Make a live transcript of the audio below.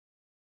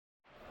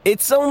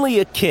It's only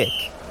a kick,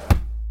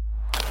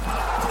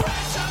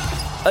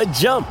 a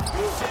jump,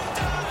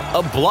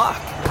 a block.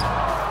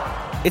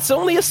 It's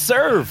only a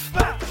serve.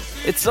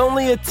 It's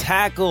only a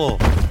tackle,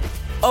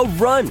 a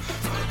run.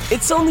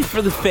 It's only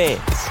for the fans.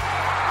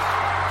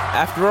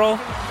 After all,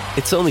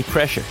 it's only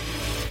pressure.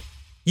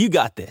 You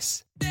got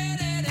this.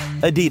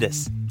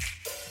 Adidas.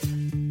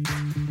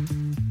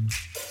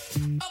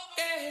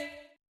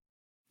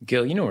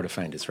 Gil, you know where to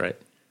find us, right?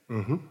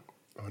 Mm-hmm.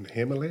 On the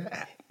Himalaya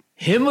app.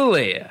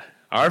 Himalaya,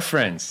 our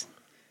friends.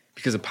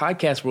 Because the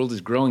podcast world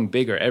is growing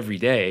bigger every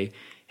day,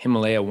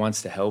 Himalaya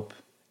wants to help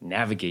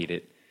navigate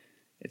it.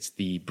 It's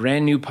the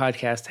brand new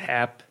podcast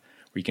app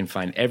where you can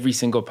find every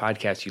single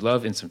podcast you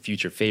love and some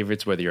future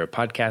favorites, whether you're a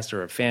podcaster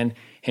or a fan.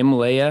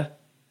 Himalaya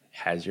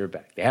has your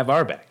back. They have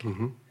our back.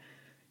 Mm-hmm.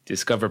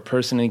 Discover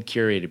personally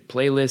curated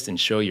playlists and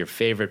show your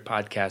favorite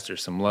podcasters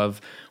some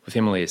love with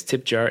Himalaya's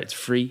Tip Jar. It's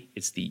free.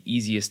 It's the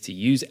easiest to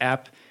use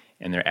app,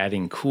 and they're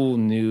adding cool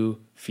new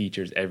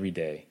features every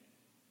day.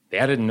 They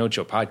added a No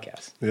Chill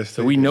podcast,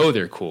 so we know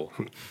they're cool.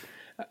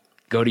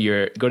 Go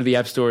to the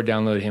App Store,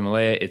 download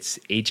Himalaya. It's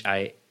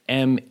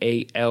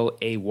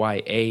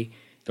Himalaya.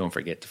 Don't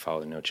forget to follow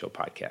the No Chill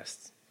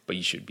podcast, but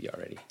you should be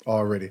already.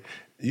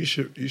 You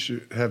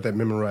should have that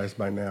memorized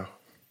by now.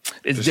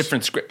 It's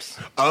different scripts.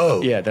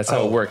 Oh. Yeah, that's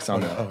how it works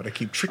on they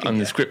keep tricking on you.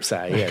 the script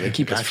side. Yeah, they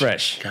keep us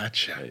fresh.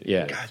 Gotcha.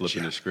 Yeah.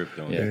 Flipping the script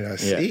on Yeah, I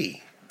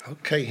see.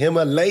 Okay,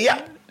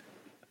 Himalaya.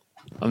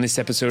 On this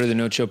episode of the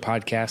No Chill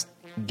podcast,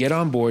 get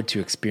on board to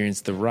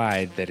experience the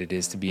ride that it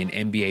is to be an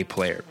NBA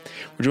player.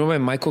 We're joined by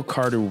Michael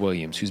Carter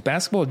Williams, whose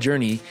basketball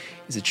journey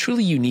is a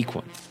truly unique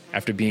one.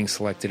 After being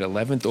selected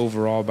 11th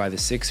overall by the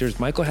Sixers,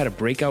 Michael had a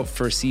breakout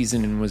first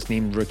season and was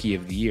named Rookie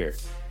of the Year.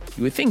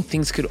 You would think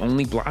things could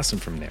only blossom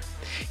from there.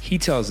 He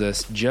tells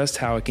us just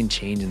how it can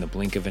change in the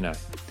blink of an eye.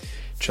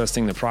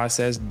 Trusting the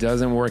process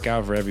doesn't work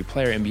out for every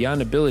player, and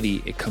beyond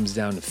ability, it comes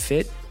down to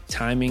fit,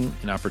 timing,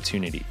 and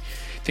opportunity.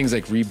 Things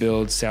like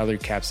rebuilds, salary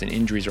caps, and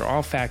injuries are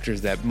all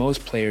factors that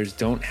most players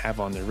don't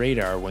have on their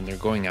radar when they're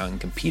going out and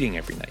competing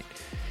every night.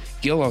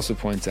 Gil also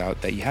points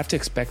out that you have to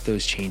expect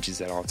those changes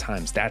at all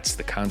times. That's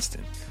the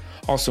constant.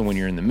 Also, when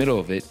you're in the middle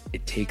of it,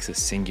 it takes a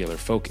singular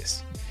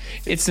focus.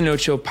 It's the No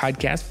Chill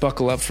podcast.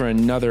 Buckle up for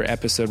another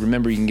episode.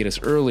 Remember, you can get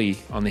us early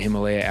on the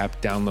Himalaya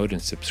app. Download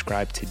and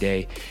subscribe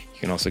today. You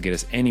can also get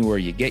us anywhere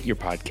you get your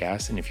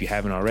podcasts. And if you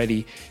haven't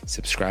already,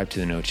 subscribe to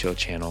the No Chill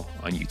channel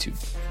on YouTube.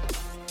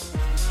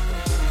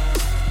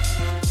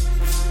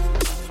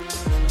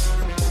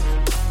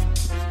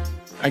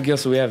 All right, Gil,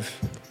 so we have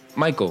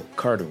Michael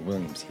Carter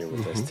Williams here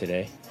with us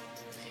today.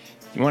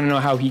 You want to know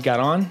how he got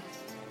on?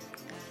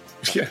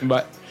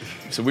 Yeah.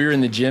 So we were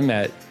in the gym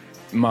at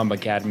Mamba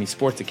Academy,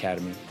 Sports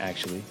Academy,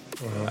 actually.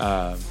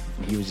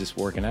 He was just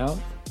working out.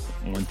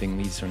 One thing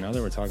leads to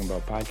another. We're talking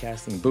about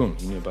podcasting. Boom,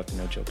 he knew about the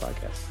No Chill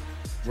podcast.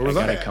 Where was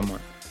I gotta at? come on.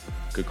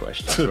 Good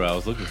question. That's what I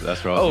was looking for.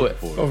 Oh,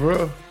 for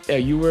real? Yeah,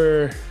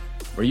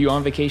 were you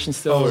on vacation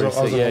still? I was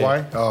in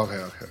Hawaii? Oh,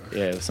 okay.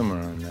 Yeah, it was somewhere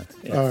around that.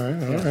 Yeah. All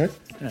right.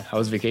 Yeah. How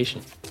was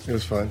vacation? It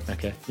was fun.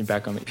 Okay, you're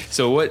back on me.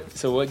 So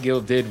what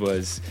Gil did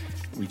was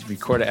we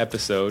record an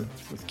episode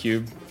with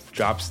Cube,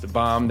 drops the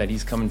bomb that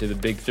he's coming to the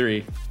Big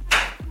Three,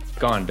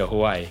 gone to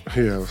Hawaii.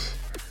 Yeah,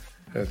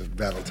 it was a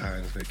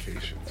Valentine's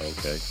vacation.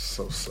 Okay.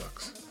 So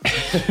sucks.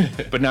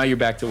 But now you're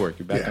back to work.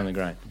 You're back on the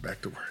grind.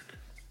 Back to work.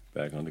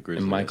 Back on the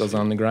Grizzlies. And Michael's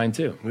on the grind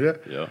too. Yeah.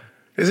 Yeah.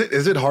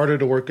 Is it harder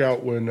to work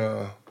out when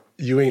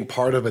you ain't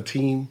part of a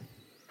team?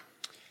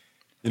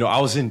 You know, I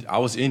was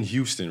in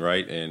Houston,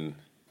 right? And,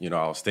 you know,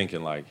 I was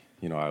thinking like,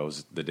 you know, I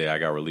was the day I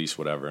got released,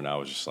 whatever, and I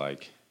was just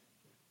like,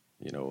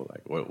 you know,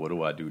 like what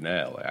do I do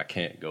now? Like I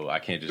can't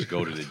just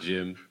go to the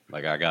gym.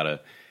 Like I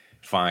gotta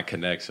find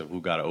connects of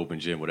who got an open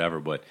gym, whatever.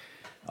 But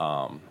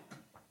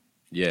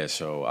yeah,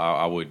 so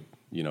I would,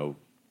 you know,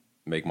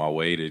 make my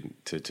way to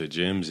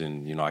gyms,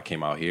 and you know, I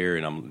came out here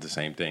and I'm the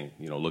same thing,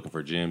 you know, looking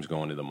for gyms,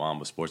 going to the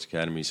Mamba Sports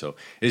Academy. So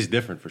it's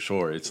different for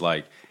sure. It's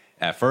like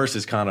at first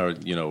it's kind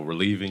of, you know,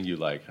 relieving you,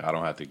 like I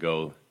don't have to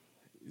go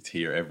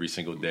here every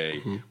single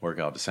day, work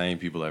out the same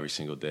people every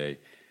single day.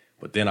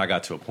 But then I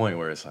got to a point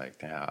where it's like,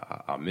 damn,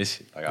 I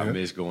miss it. Like I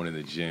miss going to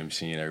the gym,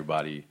 seeing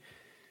everybody,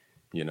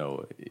 you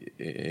know,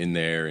 in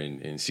there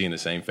and seeing the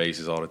same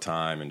faces all the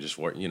time, and just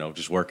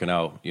working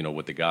out, you know,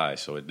 with the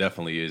guys. So it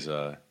definitely is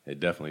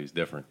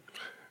different.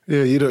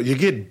 Yeah, you know, you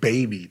get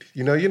babied.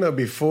 You know,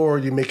 before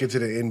you make it to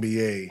the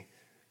NBA,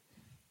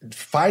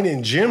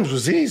 finding gyms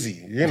was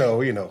easy. You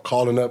know,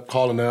 calling up,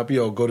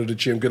 go to the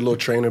gym, get a little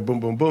trainer, boom,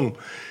 boom, boom.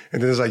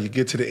 And then it's like you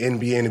get to the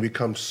NBA and it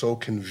becomes so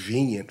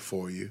convenient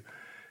for you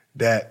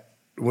that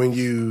when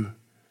you're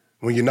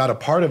not a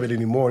part of it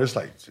anymore, it's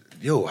like,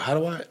 yo,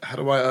 who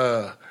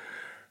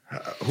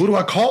do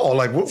I call?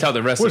 Like, that's how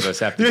the rest of us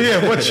have to.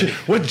 Yeah.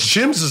 What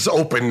gyms is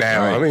open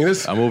now? Right. I mean,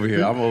 I'm over here.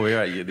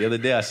 The other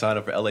day I signed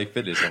up for LA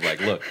Fitness. I'm like,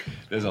 look,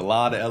 there's a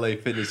lot of LA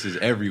Fitnesses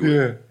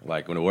everywhere. Yeah.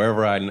 Like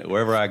wherever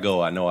I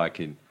go, I know I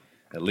can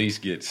at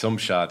least get some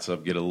shots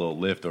up, get a little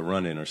lift or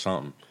run in or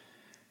something.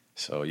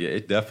 So yeah,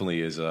 it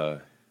definitely is.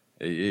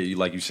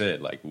 Like you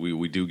said, like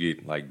we do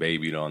get like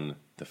babied on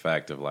the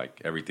fact of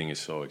like everything is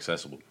so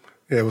accessible.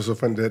 Yeah, it was so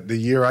fun. The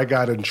year I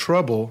got in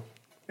trouble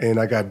and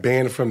I got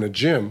banned from the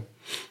gym,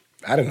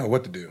 I didn't know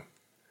what to do.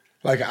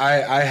 Like,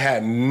 I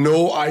had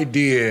no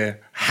idea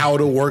how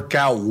to work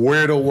out,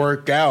 where to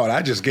work out.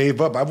 I just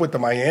gave up. I went to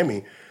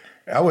Miami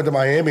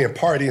and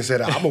party and said,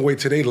 I'm going to wait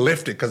till they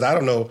lift it because I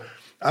don't know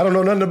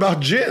nothing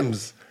about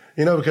gyms,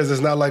 because it's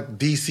not like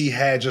DC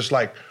had just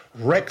like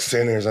rec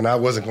centers and I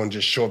wasn't going to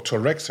just show up to a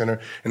rec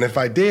center. And if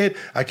I did,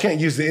 I can't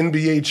use the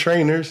NBA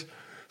trainers.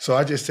 So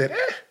I just said,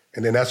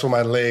 And then that's when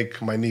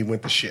my knee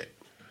went to shit.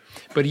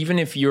 But even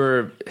if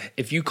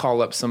you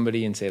call up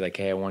somebody and say like,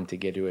 "Hey, I want to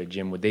get to a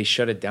gym," would they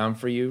shut it down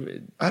for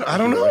you? I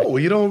don't know.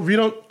 We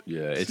don't.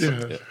 Yeah,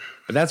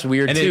 But that's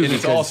weird too. And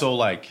it's also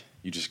like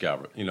you just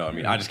got,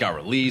 I just got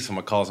released. I'm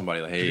gonna call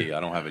somebody like, "Hey, I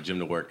don't have a gym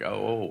to work."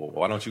 Oh,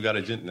 why don't you got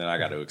a gym? And then I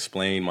got to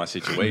explain my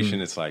situation.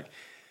 It's like,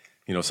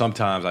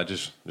 sometimes I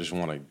just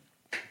want to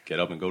get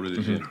up and go to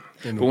the gym.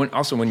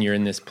 But when you're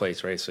in this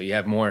place, right? So you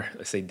have more,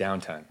 let's say,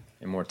 downtime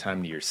and more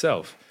time to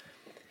yourself.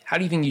 How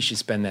do you think you should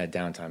spend that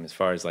downtime as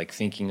far as like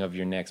thinking of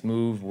your next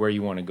move, where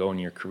you want to go in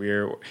your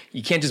career?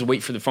 You can't just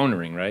wait for the phone to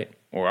ring, right?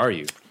 Or are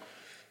you?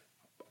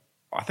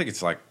 I think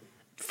it's like,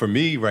 for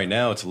me right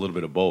now, it's a little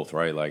bit of both,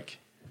 right? Like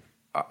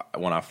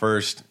when I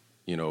first,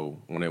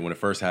 when it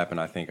first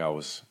happened, I think I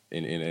was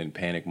in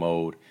panic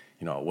mode.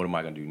 What am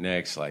I going to do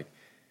next? Like,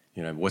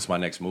 what's my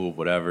next move,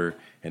 whatever.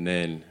 And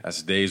then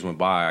as the days went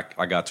by,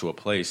 I got to a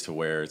place to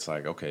where it's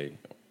like, okay,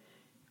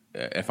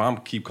 if I'm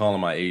keep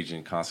calling my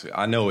agent constantly,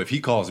 I know if he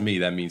calls me,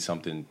 that means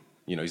something,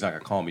 he's not going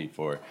to call me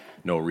for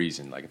no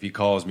reason. Like if he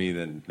calls me,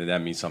 then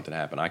that means something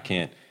happened. I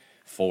can't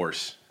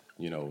force,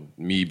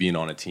 me being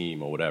on a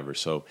team or whatever.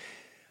 So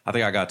I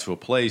think I got to a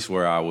place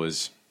where I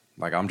was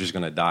like, I'm just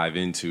going to dive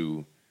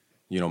into,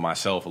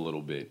 myself a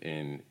little bit,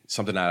 and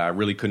something that I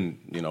really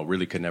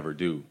could never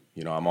do.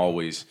 I'm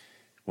always,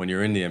 when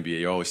you're in the NBA,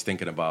 you're always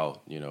thinking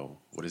about,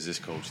 what does this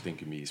coach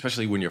think of me?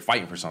 Especially when you're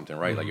fighting for something,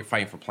 right? Mm-hmm. Like you're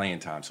fighting for playing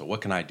time. So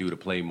what can I do to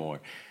play more?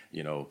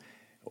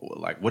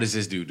 Like what is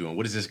this dude doing?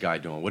 What is this guy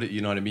doing?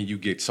 You know what I mean? You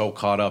get so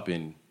caught up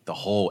in the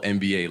whole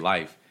NBA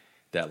life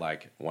that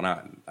like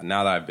now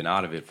that I've been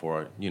out of it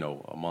for,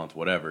 a month,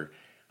 whatever,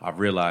 I've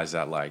realized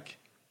that like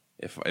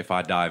if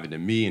I dive into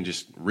me and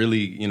just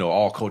really,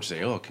 all coaches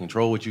say, oh,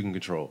 control what you can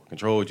control.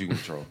 Control what you can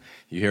control.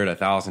 You hear it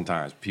 1,000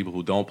 times. People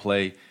who don't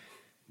play,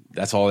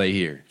 that's all they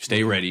hear.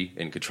 Stay ready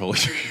and control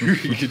what you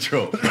can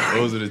control.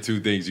 Those are the two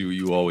things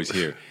you always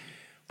hear.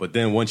 But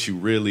then once you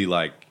really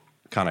like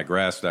kind of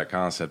grasp that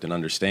concept and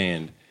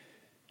understand,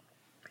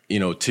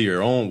 to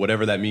your own,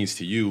 whatever that means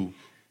to you,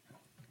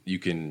 you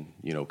can,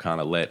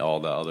 kind of let all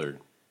the other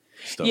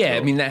stuff go.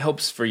 I mean, that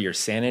helps for your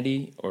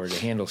sanity or to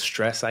handle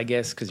stress, I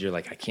guess, because you're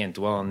like, I can't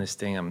dwell on this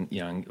thing. I'm,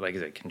 like I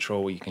said,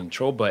 control what you can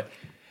control. But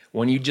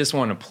when you just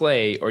want to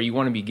play or you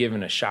want to be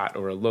given a shot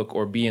or a look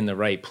or be in the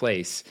right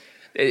place,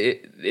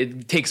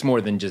 it takes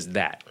more than just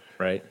that,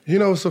 right?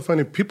 It's so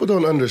funny. People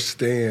don't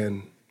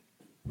understand,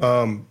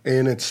 and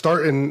it's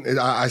starting.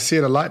 I see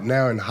it a lot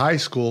now in high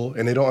school,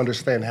 and they don't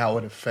understand how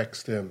it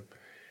affects them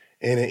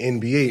in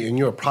an NBA, and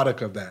you're a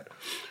product of that.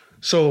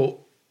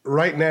 So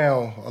right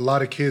now, a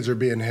lot of kids are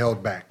being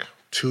held back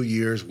 2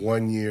 years,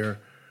 1 year,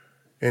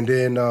 and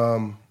then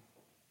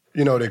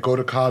they go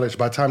to college.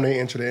 By the time they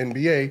enter the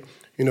NBA,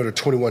 they're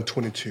 21,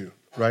 22,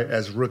 right,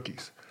 as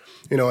rookies.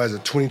 As a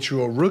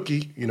 22-year-old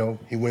rookie,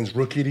 he wins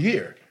Rookie of the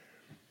Year.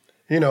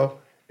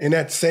 In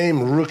that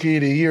same Rookie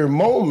of the Year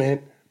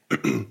moment,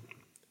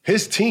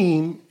 his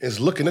team is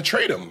looking to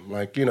trade him.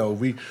 Like,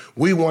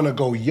 we want to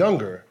go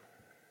younger.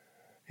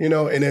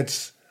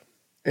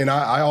 And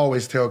I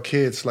always tell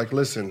kids, like,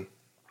 listen,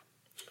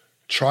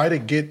 try to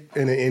get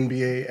in the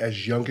NBA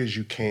as young as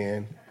you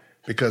can,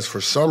 because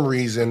for some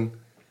reason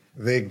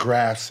they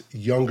grasp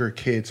younger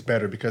kids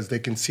better because they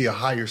can see a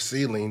higher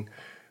ceiling.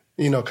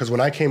 Because when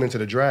I came into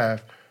the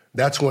draft,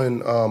 that's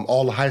when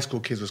all the high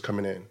school kids was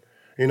coming in,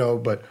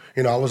 but,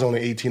 I was only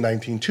 18,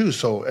 19 too,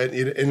 so it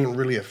didn't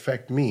really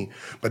affect me.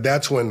 But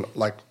that's when,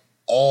 like,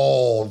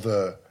 all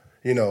the,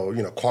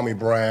 Kwame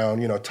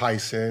Brown,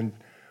 Tyson,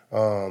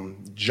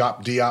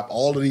 Jop Diop,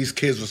 all of these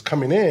kids was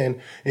coming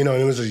in, and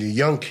it was a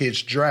young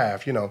kids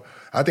draft.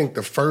 I think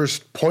the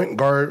first point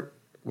guard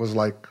was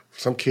like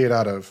some kid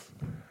out of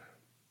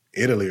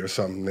Italy or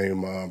something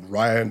named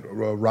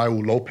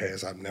Raul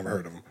Lopez. I've never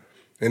heard of him.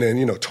 And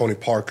then, Tony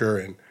Parker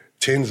and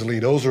Tinsley,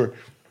 those were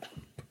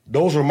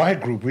my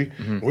group.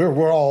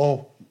 We're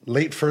all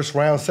late first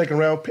round, second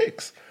round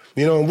picks.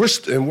 And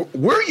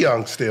we're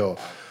young still.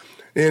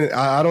 And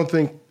I don't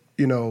think,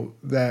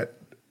 that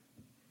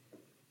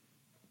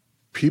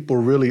people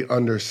really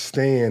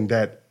understand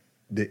that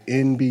the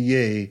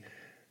NBA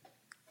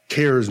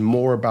cares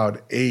more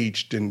about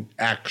age than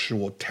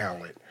actual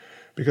talent.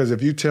 Because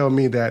if you tell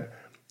me that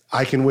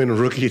I can win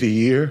Rookie of the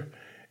Year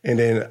and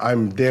then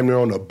I'm damn near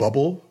on a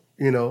bubble,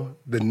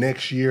 the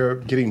next year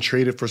getting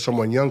traded for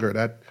someone younger,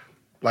 that,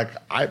 like,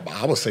 I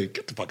would say,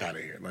 get the fuck out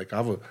of here. Like,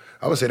 I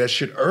would say that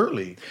shit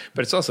early.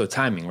 But it's also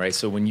timing, right?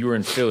 So when you were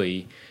in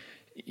Philly,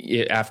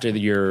 after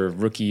your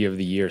rookie of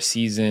the year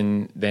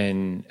season,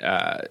 then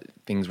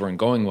things weren't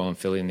going well in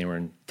Philly, and they were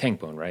in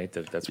tank mode, right?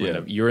 That's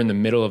when you're in the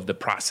middle of the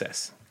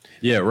process.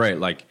 Yeah, right.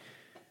 Like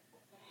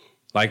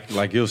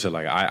Gil said,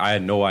 like I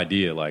had no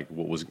idea like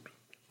what was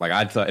like.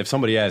 I thought if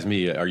somebody asked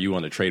me, "Are you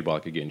on the trade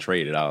block of getting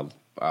traded?" I'll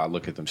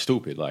look at them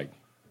stupid. Like,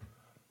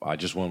 I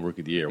just won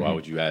Rookie of the Year. Why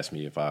would you ask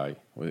me if I'm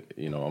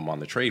on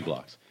the trade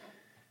blocks?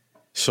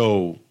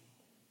 So,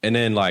 and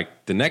then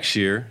like the next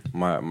year,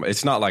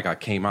 it's not like I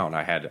came out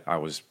and I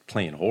was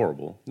playing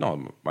horrible.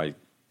 No,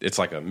 it's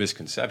like a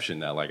misconception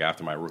that like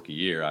after my rookie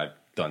year I've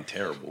done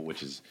terrible,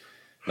 which is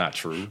not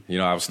true.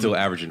 I was still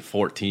averaging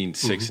 14,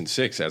 6, and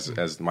 6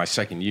 as my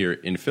second year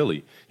in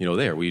Philly.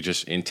 There we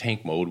just in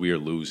tank mode. We were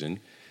losing.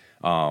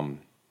 I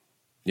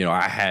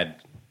had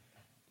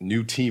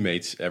new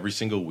teammates every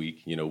single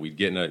week. We'd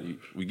get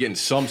in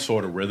some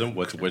sort of rhythm,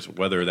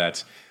 whether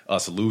that's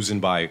us losing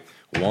by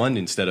 1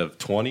 instead of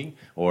 20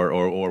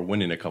 or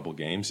winning a couple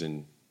games.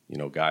 And,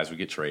 guys would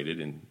get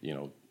traded and,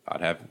 I'd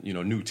have,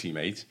 new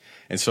teammates.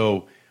 And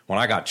so when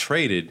I got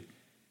traded,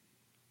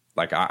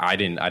 like I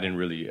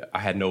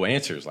had no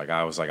answers. Like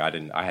I was like,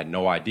 I had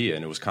no idea.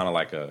 And it was kind of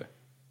like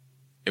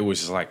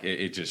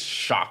it just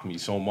shocked me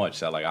so much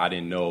that like, I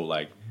didn't know,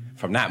 like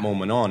from that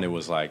moment on, it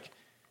was like,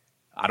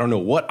 I don't know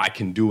what I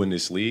can do in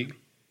this league,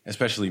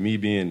 especially me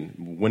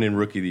winning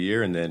Rookie of the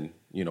Year and then,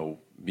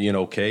 being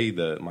okay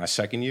my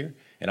second year.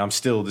 And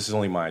this is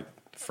only my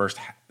first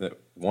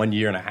 1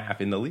 year and a half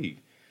in the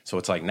league. So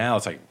it's like, now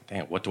it's like,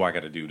 damn, what do I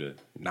got to do to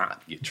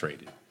not get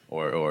traded?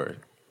 Or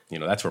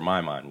that's where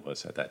my mind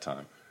was at that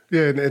time.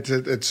 Yeah, and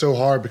it's so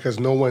hard because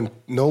no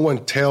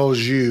one tells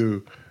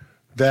you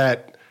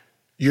that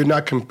you're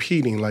not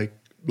competing like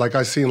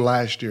I seen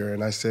last year.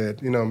 And I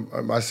said,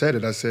 I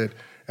said,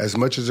 as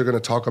much as they're going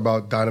to talk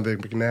about Donovan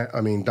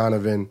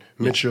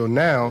Mitchell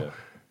now,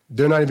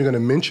 they're not even going to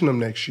mention him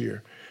next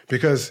year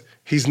because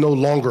he's no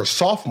longer a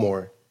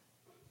sophomore.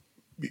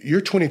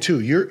 You're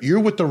 22. You're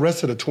with the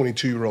rest of the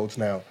 22-year-olds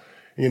now.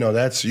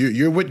 That's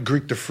you're with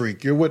Greek the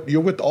Freak. You're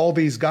with all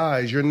these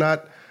guys. You're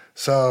not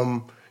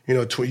some.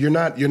 You're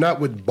not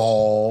with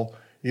Ball.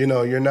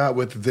 You're not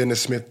with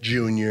Dennis Smith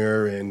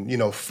Jr.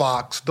 and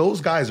Fox.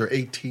 Those guys are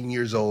 18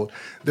 years old.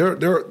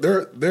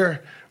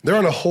 They're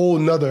on a whole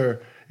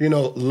nother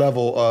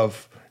level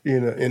of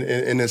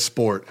in this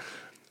sport.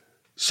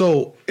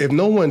 So if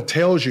no one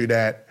tells you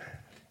that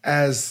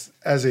as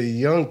a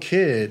young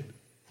kid,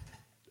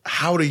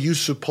 how are you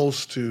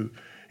supposed to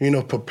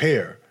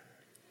prepare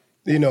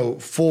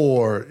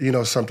for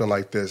something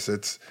like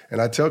this?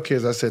 And I tell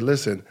kids, I said,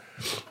 listen.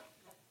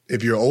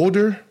 If you're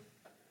older,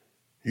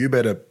 you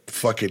better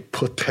fucking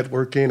put that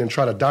work in and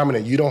try to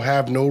dominate. You don't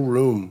have no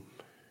room.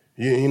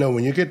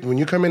 When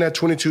you come in at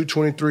 22,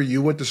 23,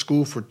 you went to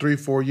school for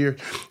 3-4 years.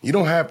 You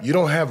don't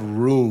have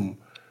room,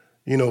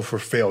 for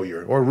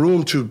failure or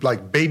room to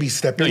like baby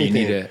step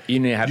anything. You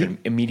need to have an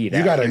immediate.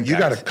 You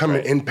gotta come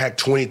and impact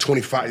 20,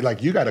 25.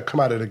 Like you gotta come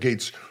out of the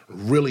gates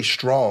really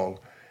strong.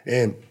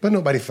 But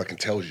nobody fucking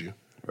tells you.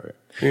 Right.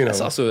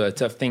 That's also a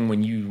tough thing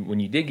when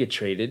you did get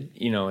traded,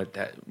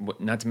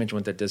 not to mention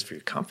what that does for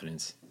your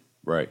confidence.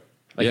 Right.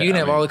 Like you can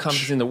have all the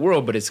confidence in the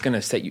world, but it's going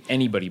to set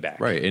anybody back.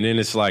 Right. And then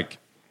it's like,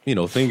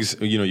 things,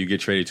 you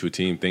get traded to a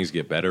team, things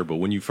get better. But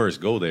when you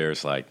first go there,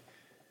 it's like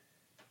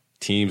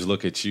teams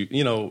look at you,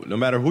 no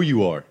matter who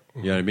you are,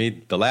 you know what I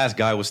mean? The last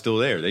guy was still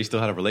there. They still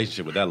had a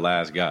relationship with that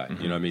last guy.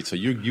 You know what I mean? So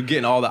you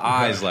getting all the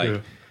eyes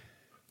like,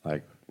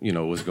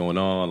 what's going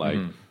on? Like,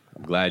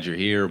 I'm glad you're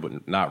here,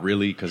 but not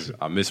really because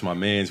I miss my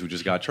mans who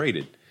just got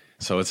traded.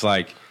 So it's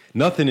like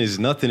nothing is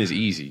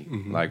easy.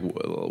 Like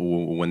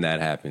when that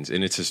happens,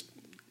 and it's just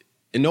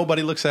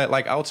nobody looks at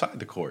like outside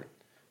the court.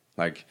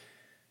 Like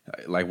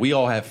we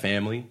all have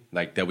family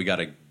like that. We got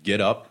to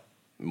get up,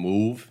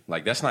 move.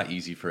 Like that's not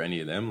easy for any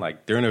of them.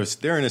 Like they're in a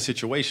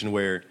situation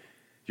where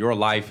your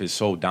life is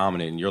so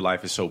dominant and your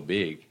life is so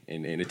big,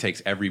 and it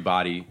takes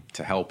everybody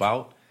to help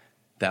out.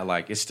 That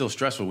like it's still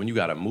stressful when you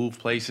got to move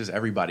places.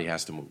 Everybody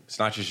has to move. It's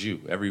not just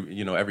you.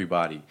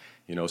 Everybody.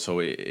 So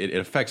it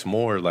affects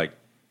more like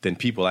than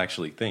people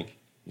actually think.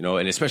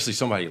 And especially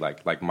somebody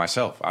like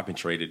myself. I've been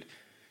traded.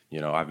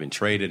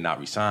 Not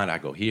resigned. I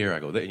go here.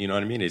 I go there. You know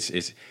what I mean?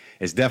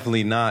 It's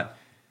definitely not.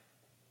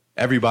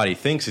 Everybody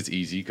thinks it's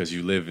easy because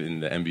you live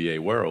in the NBA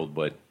world,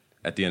 but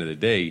at the end of the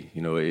day,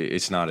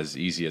 it's not as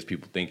easy as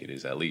people think it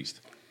is. At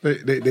least.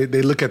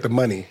 They look at the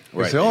money.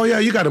 They say, oh, yeah,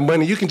 you got the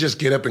money. You can just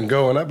get up and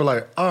go. And I'd be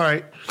like, all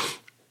right,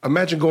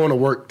 imagine going to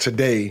work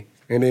today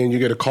and then you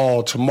get a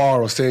call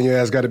tomorrow saying your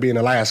ass got to be in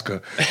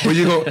Alaska. But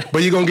you're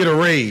going to get a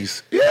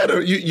raise. Yeah,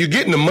 you're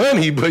getting the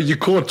money, but you're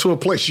going to a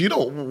place you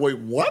don't, wait,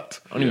 what?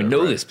 I don't even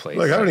know this place.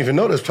 Like, I don't even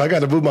know this place. I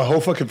got to move my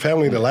whole fucking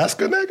family to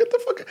Alaska now? Get the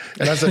fuck.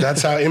 And I said,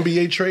 that's how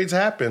NBA trades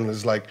happen.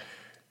 It's like,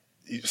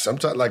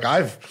 sometimes,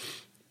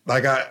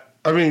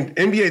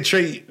 NBA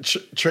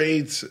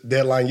trades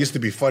deadline used to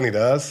be funny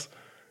to us.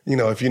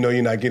 If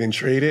you're not getting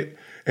traded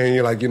and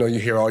you're like, you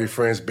hear all your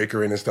friends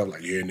bickering and stuff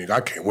like, yeah, nigga,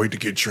 I can't wait to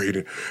get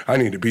traded. I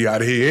need to be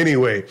out of here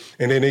anyway.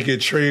 And then they get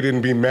traded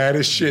and be mad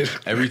as shit.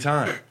 Every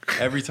time.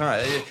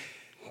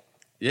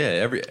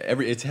 Yeah,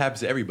 it happens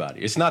to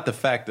everybody. It's not the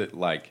fact that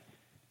like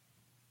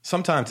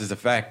sometimes it's the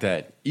fact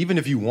that even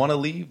if you want to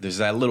leave, there's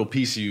that little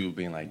piece of you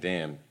being like,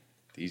 damn,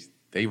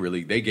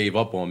 they gave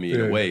up on me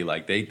in a way.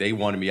 Like they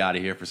wanted me out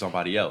of here for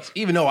somebody else.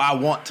 Even though I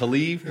want to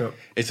leave,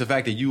 it's the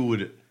fact that you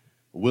would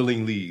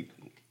willingly,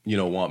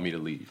 want me to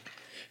leave.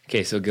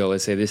 Okay, so Gil,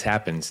 let's say this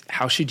happens.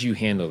 How should you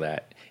handle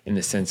that in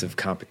the sense of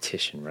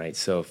competition, right?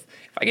 So if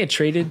I get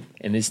traded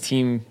and this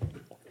team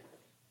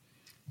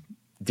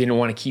didn't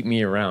want to keep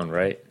me around,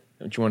 right?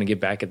 Don't you want to get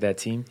back at that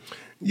team?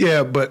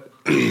 Yeah, but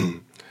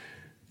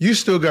you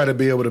still got to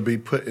be able to be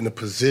put in a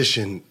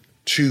position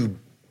to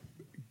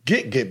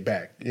get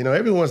back.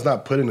 Everyone's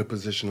not put in a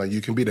position like you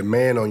can be the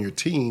man on your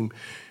team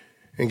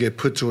and get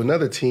put to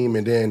another team,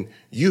 and then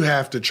you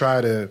have to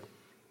try to,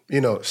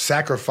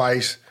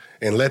 sacrifice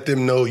and let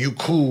them know you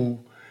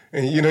cool.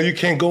 And, you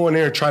can't go in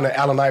there trying to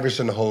Allen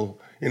Iverson the whole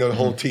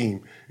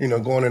team,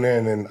 going in there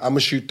and then I'm going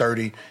to shoot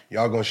 30,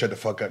 y'all going to shut the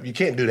fuck up. You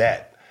can't do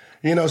that.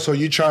 So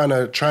you're trying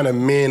to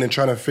mend and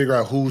trying to figure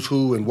out who's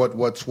who and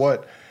what's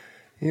what.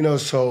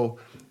 So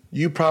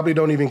you probably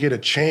don't even get a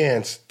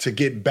chance to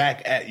get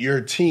back at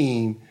your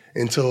team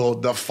until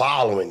the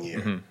following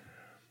year.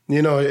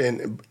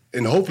 Mm-hmm.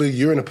 And hopefully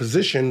you're in a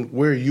position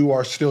where you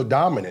are still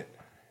dominant.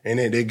 And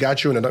they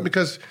got you in a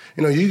because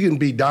you can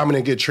be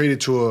dominant, get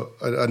traded to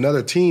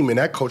another team, and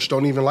that coach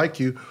don't even like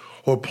you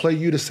or play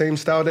you the same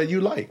style that you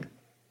like.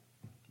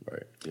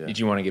 Right. Yeah. Did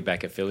you want to get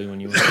back at Philly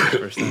when you were the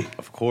first time?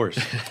 Of course.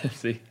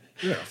 See.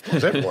 Yeah, of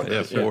course, everyone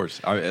does. Yeah, of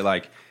course.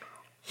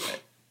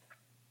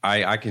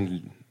 I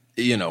can,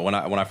 when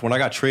I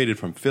got traded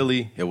from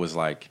Philly, it was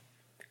like,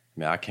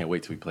 man, I can't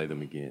wait till we play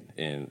them again.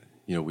 And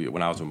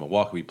when I was in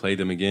Milwaukee, we played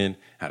them again.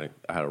 I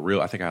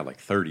had like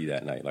 30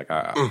 that night. Like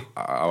I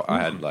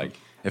had like,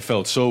 it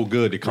felt so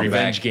good to come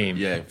Revenge back. game.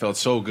 Yeah, it felt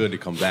so good to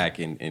come back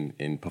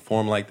and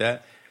perform like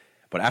that.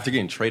 But after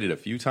getting traded a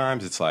few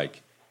times, it's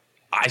like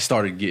I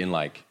started getting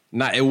like.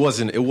 It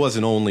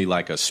wasn't only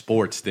like a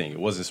sports thing. It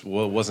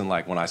wasn't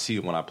like when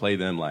I play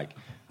them like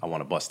I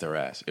want to bust their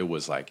ass. It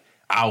was like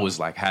I was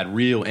like had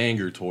real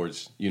anger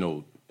towards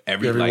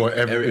everybody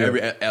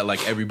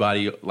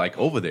like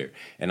over there,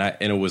 and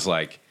it was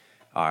like,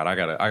 all right, I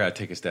gotta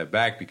take a step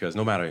back because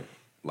no matter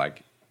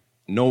like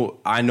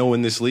I know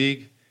in this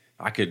league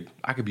I could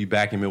be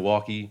back in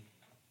Milwaukee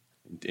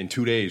in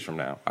 2 days from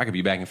now. I could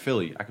be back in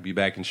Philly. I could be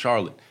back in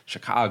Charlotte,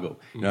 Chicago.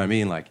 You know what I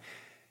mean? Like.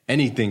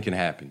 Anything can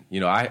happen.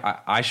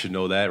 I should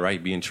know that,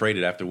 right? Being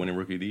traded after winning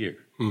Rookie of the Year.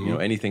 Mm-hmm.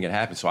 Anything can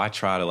happen. So I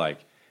try to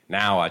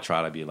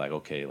be like,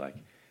 okay, like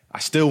I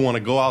still want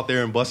to go out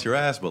there and bust your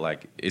ass, but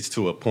like it's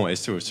to a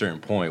certain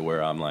point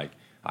where I'm like,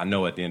 I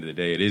know at the end of the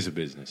day it is a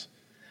business.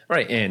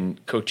 Right.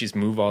 And coaches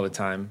move all the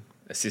time.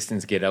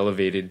 Assistants get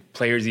elevated.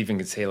 Players even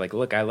can say like,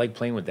 look, I like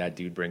playing with that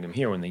dude, bring him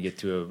here when they get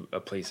to a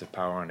place of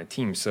power on a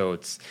team. So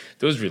it's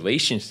those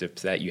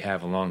relationships that you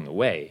have along the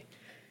way.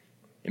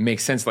 It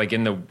makes sense, like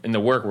in the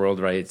work world,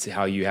 right? It's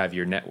how you have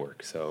your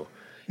network. So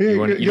you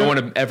don't want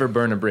to ever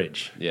burn a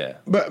bridge. Yeah,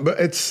 but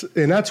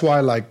that's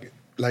why like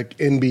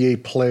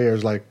NBA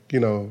players, like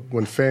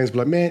when fans be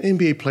like, man,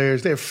 NBA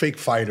players, they're fake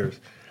fighters.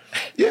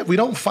 Yeah, we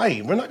don't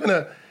fight. We're not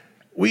gonna.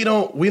 We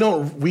don't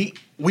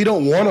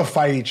want to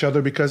fight each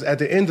other because at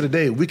the end of the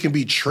day, we can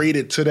be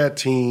traded to that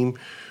team.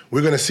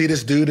 We're gonna see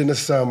this dude in the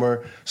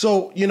summer.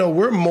 So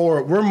we're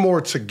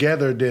more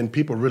together than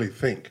people really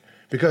think.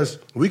 Because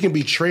we can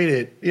be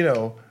traded,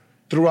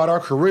 throughout our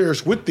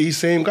careers with these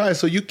same guys.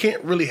 So you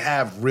can't really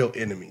have real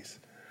enemies.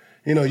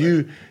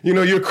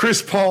 You're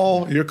Chris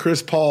Paul, and you're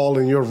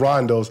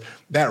Rondos.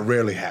 That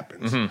rarely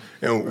happens.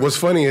 Mm-hmm. And what's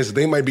funny is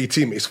they might be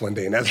teammates one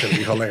day, and that's gonna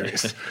be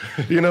hilarious.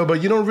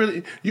 But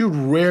you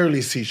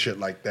rarely see shit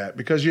like that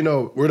because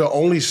we're the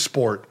only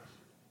sport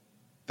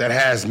that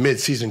has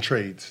mid-season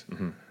trades.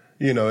 Mm-hmm.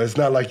 It's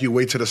not like you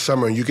wait till the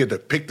summer and you get to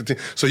pick the team,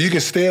 so you can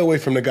stay away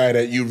from the guy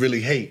that you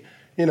really hate.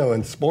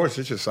 In sports,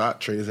 it's just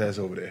trade his ass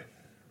over there.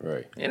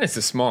 Right. And it's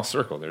a small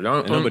circle. There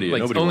don't nobody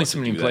only wants so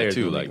to many do players.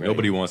 That too. Like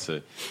nobody wants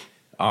to.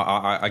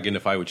 I get in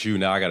a fight with you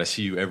now. I got to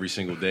see you every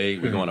single day.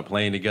 We're going to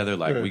plane together.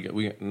 Like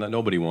we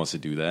nobody wants to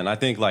do that. And I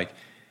think like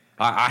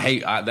I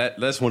hate that.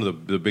 That's one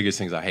of the biggest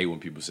things I hate when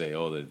people say,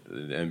 "Oh, the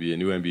NBA,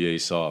 new NBA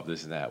is soft,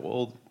 this and that."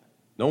 Well,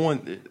 no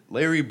one,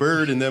 Larry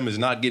Bird and them is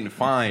not getting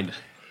fined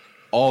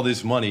all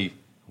this money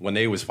when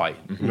they was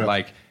fighting. Mm-hmm.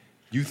 Like.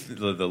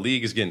 The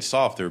league is getting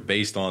softer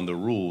based on the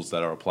rules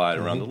that are applied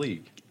around the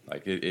league.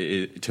 Like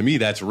to me,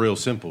 that's real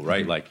simple,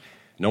 right? Mm-hmm. Like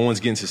no one's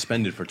getting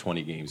suspended for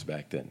 20 games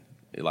back then.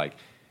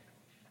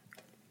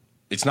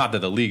 It's not that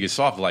the league is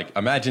soft. Like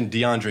imagine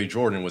DeAndre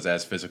Jordan was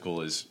as physical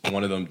as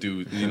one of them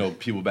dudes,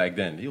 people back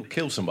then. He'll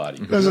kill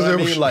somebody. You know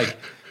what I mean?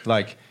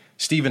 Like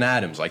Steven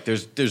Adams. Like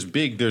there's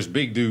big dudes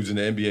in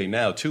the NBA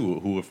now too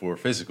who if were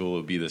physical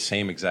would be the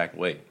same exact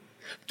way.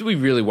 Do we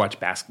really watch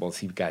basketball to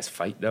see guys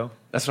fight though?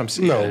 That's what I'm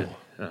saying. No.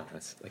 Oh,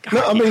 that's like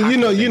no, hockey, I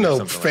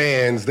mean,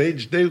 fans,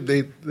 like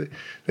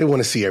they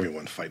want to see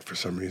everyone fight for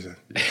some reason.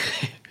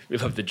 We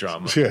love the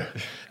drama. Yeah.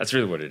 That's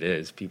really what it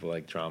is. People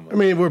like drama. I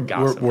mean, we're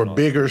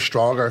bigger,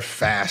 stronger,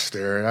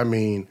 faster. I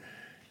mean,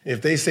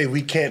 if they say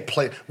you can't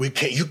play in the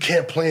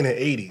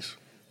 80s,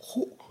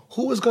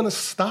 Who is going to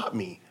stop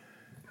me?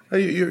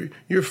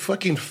 You're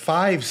fucking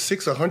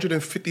 5'6",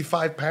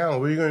 155 pounds.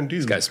 What are you going to do?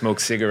 This guy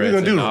smokes cigarettes.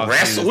 What are you going to do?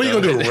 Wrestle? What are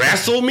you going to do?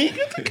 Wrestle me?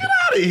 Get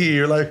out of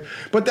here! Like,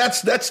 but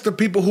that's the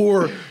people who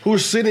are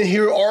sitting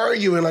here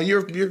arguing. Like,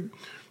 you're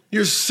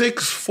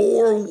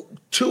 6'4",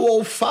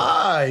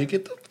 205.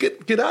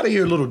 Get out of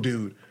here, little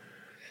dude.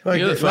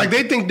 Like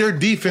they think their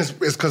defense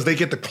is because they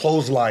get to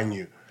clothesline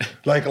you.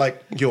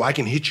 Like yo, I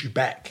can hit you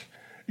back.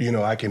 You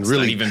know, I can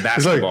really. Not even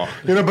basketball.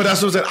 Like, but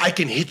that's what I'm saying. I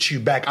can hit you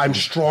back. I'm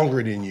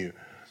stronger than you.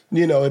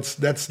 You know,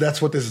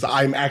 that's what this is.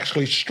 I'm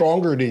actually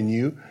stronger than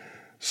you.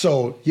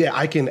 So yeah,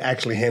 I can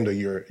actually handle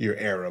your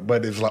era.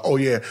 But it's like, oh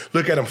yeah,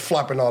 look at him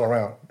flopping all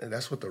around. And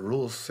that's what the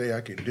rules say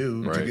I can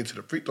do to get to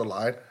the free throw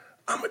line.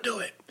 I'm gonna do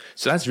it.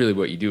 So that's really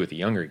what you do with the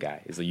younger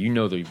guy. Is like, you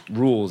know, the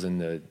rules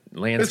and the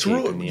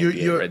landscape in the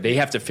NBA. Right? They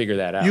have to figure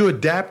that out. You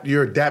adapt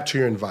to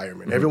your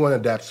environment. Mm-hmm. Everyone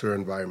adapts to their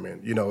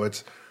environment. You know,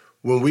 it's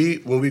when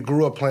we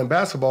grew up playing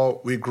basketball,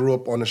 we grew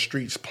up on the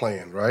streets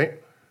playing, right?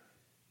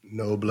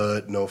 No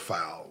blood, no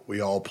foul. We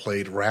all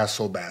played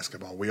wrestle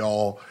basketball. We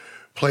all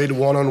played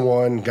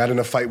one-on-one, got in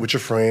a fight with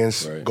your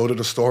friends, go to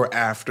the store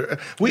after.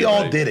 We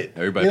all did it.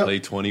 Everybody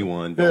played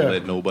 21. Don't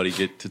let nobody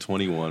get to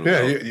 21.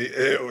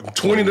 Yeah,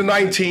 20 to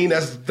 19,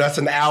 that's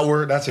an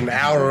hour. That's an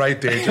hour right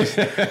there.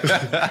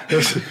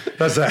 That's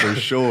that. For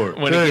sure.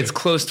 When it gets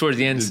close towards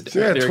the end,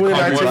 20 to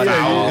 19,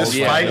 it's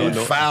fighting,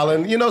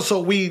 fouling. You know, so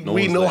we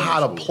know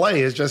how to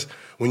play. It's just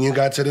when you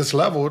got to this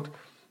level,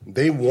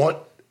 they want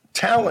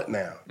talent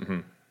now.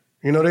 Mm-hmm.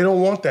 You know, they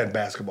don't want that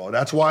basketball.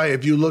 That's why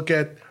if you look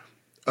at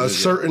a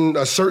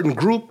certain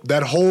group,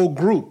 that whole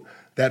group,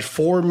 that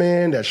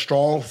four-man, that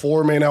strong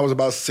four-man that was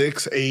about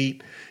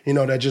 6'8", you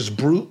know, that just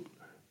brute,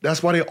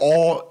 that's why they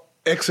all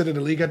exited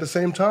the league at the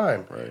same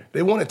time. Right.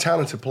 They wanted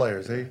talented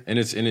players. And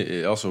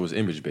it also was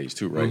image-based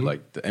too, right? Mm-hmm.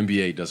 Like the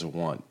NBA doesn't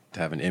want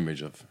to have an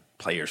image of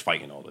players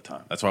fighting all the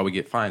time. That's why we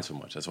get fined so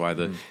much. That's why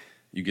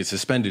you get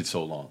suspended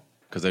so long,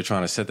 because they're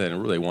trying to set that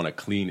and really want a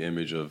clean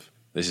image of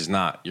you're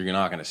not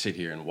going to sit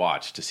here and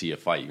watch to see a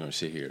fight. You're going to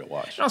sit here to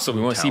watch. Also,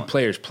 we want to see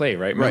players play,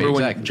 right? Remember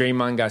when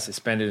Draymond got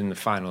suspended in the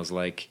finals?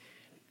 Like,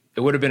 it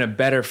would have been a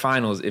better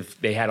finals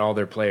if they had all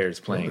their players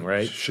playing,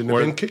 right? Shouldn't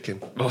have been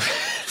kicking.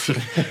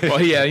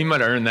 Well, yeah, he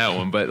might have earned that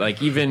one. But, like,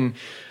 even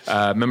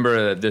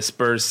remember the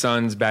Spurs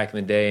Suns back in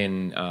the day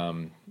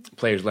and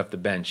players left the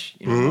bench,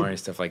 you know, and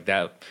stuff like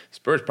that.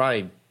 Spurs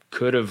probably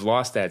could have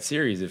lost that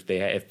series if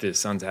the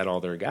Suns had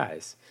all their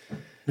guys.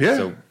 Yeah.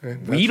 So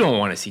we don't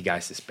want to see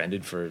guys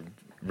suspended for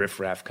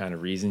riffraff kind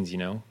of reasons, you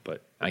know.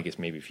 But I guess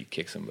maybe if you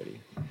kick somebody.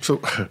 So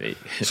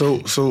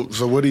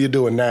what are you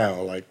doing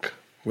now? Like,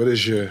 what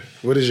is your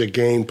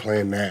game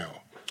plan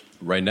now?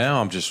 Right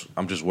now, I'm just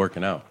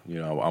working out.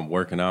 You know, I'm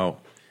working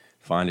out,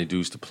 finding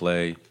dudes to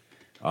play.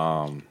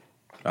 I'm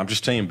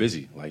just staying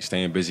busy. Like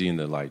staying busy in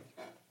the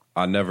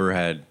I never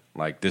had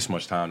like this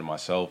much time to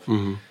myself.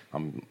 Mm-hmm.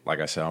 I'm like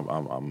I said,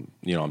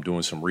 I'm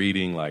doing some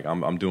reading. Like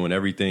I'm doing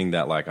everything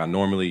that like I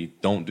normally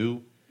don't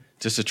do,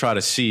 just to try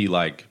to see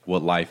like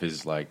what life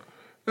is like.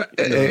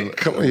 Hey,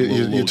 come on,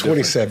 you're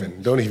 27.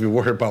 Different. Don't even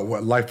worry about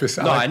what life is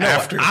like. No, I know.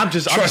 After.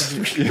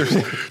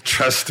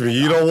 Trust me.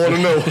 You don't want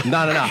to know. No.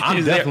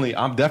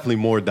 I'm definitely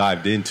more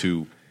dived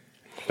into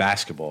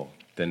basketball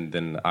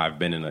than I've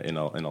been in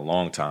a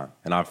long time,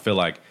 and I feel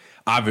like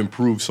I've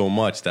improved so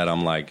much that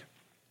I'm like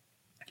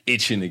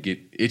itching to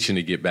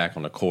get back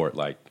on the court,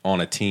 like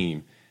on a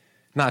team,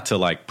 not to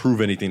like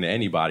prove anything to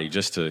anybody,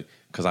 just to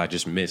because I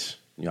just miss.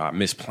 You know, I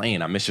miss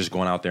playing. I miss just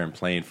going out there and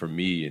playing for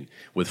me and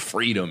with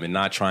freedom and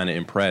not trying to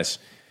impress,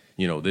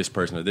 you know, this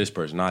person or this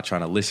person, not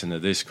trying to listen to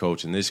this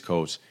coach and this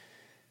coach.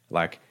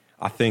 Like,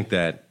 I think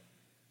that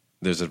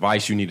there's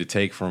advice you need to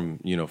take from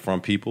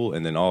people.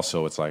 And then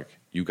also it's like,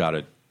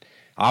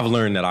 I've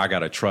learned that I got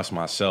to trust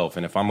myself.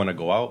 And if I'm going to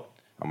go out,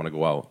 I'm going to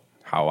go out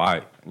how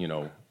I.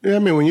 Yeah, I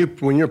mean, when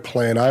you're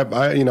playing, I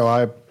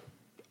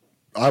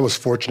was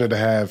fortunate to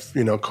have,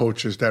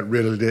 coaches that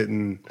really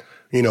didn't,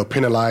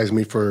 penalize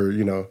me for,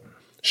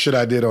 shit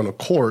I did on the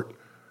court,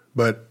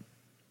 but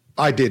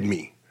I did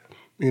me.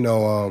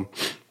 I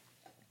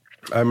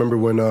remember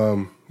when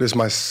this is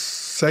my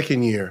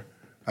second year,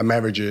 I'm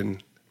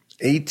averaging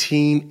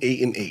 18,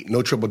 8, and 8,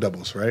 no triple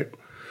doubles, right?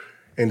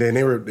 And then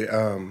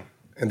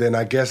and then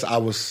I guess I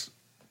was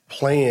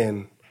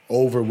playing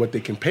over what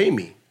they can pay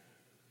me,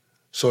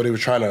 so they were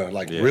trying to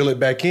reel it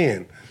back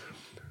in.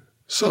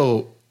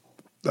 So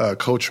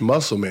Coach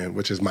Muscleman,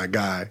 which is my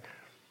guy.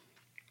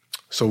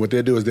 So what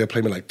they'll do is they'll play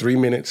me like 3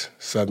 minutes,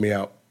 sub me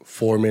out,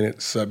 4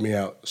 minutes, sub me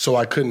out. So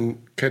I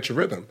couldn't catch a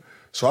rhythm.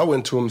 So I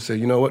went to him and said,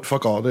 you know what,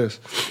 fuck all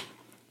this.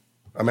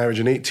 I'm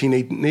averaging 18,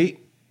 8, and 8.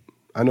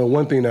 I know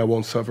one thing that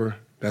won't suffer,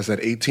 that's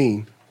at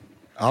 18.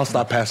 I'll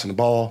stop passing the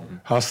ball.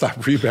 I'll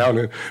stop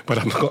rebounding, but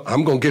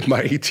I'm going to get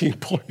my 18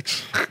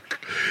 points.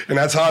 And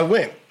that's how it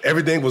went.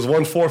 Everything was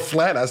 1-4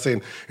 flat. I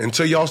said,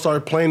 until y'all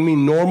started playing me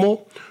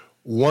normal,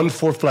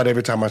 1-4 flat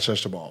every time I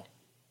touched the ball.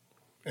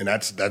 And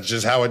that's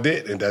just how I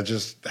did. And that's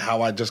just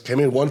how I just came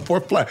in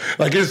 1-4 flat.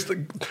 Like it's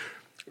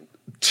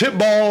tip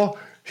ball,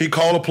 he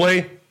called a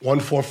play,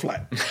 1-4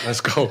 flat.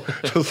 Let's go.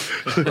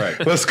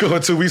 Right. Let's go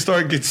until we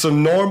start getting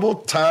some normal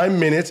time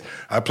minutes.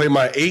 I play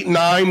my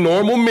 8-9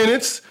 normal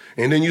minutes,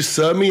 and then you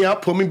sub me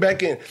out, put me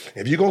back in.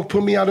 If you're going to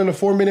put me out in the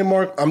 4-minute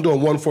mark, I'm doing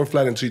 1-4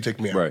 flat until you take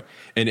me out. Right.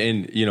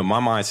 And you know, my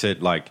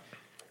mindset, like,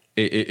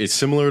 it's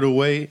similar to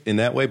way in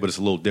that way, but it's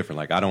a little different.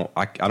 Like, I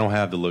don't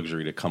have the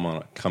luxury to come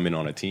in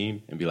on a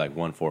team and be like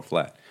 1-4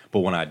 flat. But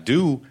when I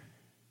do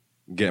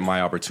get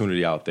my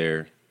opportunity out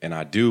there, and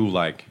I do,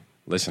 like,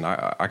 listen,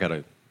 I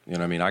gotta, you know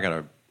what I mean? I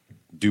gotta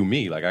do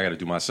me. Like, I gotta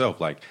do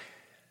myself. Like,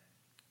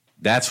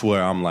 that's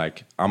where I'm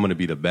like, I'm gonna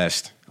be the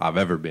best I've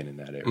ever been in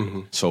that area.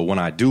 Mm-hmm. So when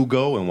I do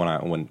go, and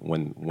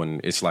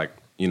when it's like,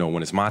 you know,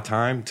 when it's my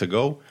time to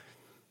go,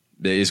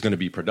 it's gonna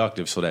be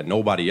productive so that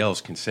nobody else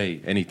can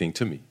say anything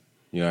to me.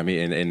 You know what I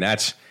mean? And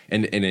that's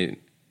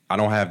I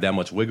don't have that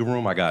much wiggle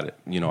room. I got it.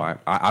 You know,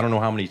 I don't know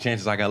how many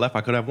chances I got left.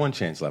 I could have one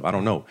chance left. I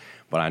don't know.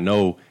 But I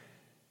know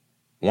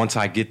once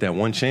I get that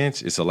one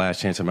chance, it's the last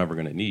chance I'm ever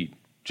going to need,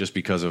 just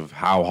because of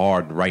how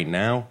hard right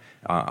now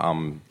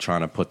I'm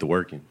trying to put the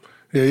work in.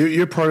 Yeah,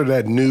 you're part of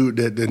that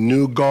the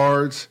new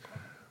guards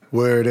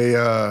where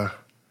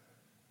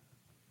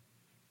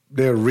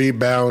they're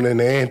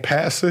rebounding and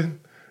passing.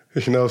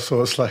 You know,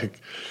 so it's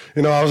like,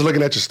 you know, I was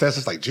looking at your stats.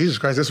 It's like, Jesus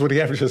Christ, that's what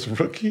he averaged as a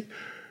rookie.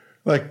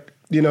 Like,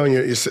 you know,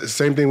 you're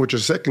same thing with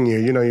your second year.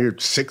 You know, you're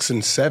 6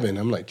 and 7.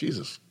 I'm like,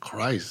 Jesus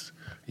Christ,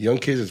 young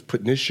kids is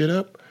putting this shit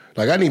up.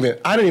 Like, I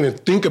didn't even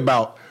think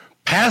about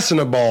passing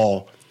the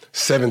ball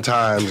 7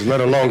 times,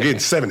 let alone getting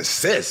 7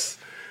 assists.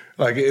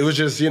 Like, it was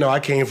just, you know, I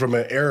came from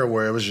an era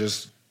where it was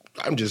just,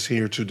 I'm just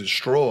here to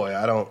destroy.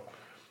 I don't,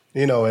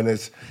 you know, and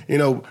it's, you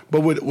know, but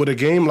with a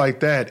game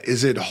like that,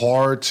 is it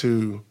hard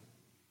to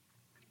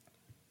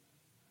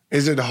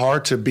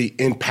be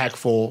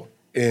impactful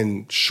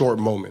in short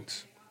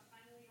moments?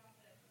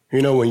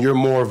 You know, when you're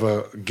more of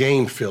a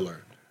game filler.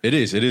 It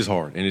is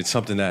hard, and it's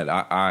something that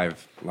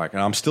I've like,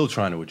 and I'm still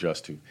trying to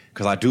adjust to,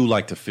 because I do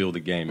like to feel the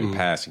game and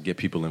pass and get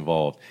people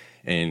involved.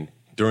 And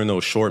during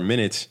those short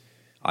minutes,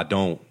 I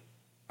don't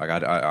like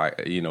I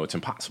you know, it's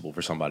impossible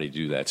for somebody to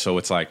do that. So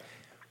it's like,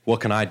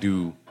 what can I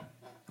do?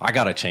 I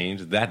gotta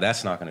change.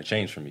 That's not going to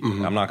change for me.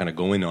 Mm-hmm. I'm not going to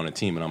go in on a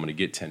team and I'm going to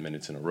get 10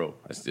 minutes in a row.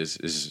 It's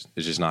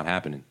just not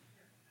happening.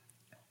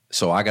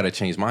 So I got to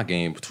change my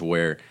game to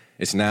where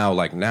it's now,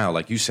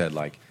 like you said,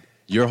 like,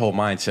 your whole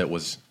mindset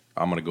was,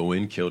 I'm going to go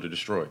in, kill to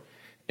destroy.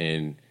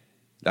 And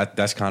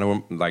that's kind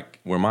of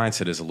where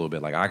mindset is a little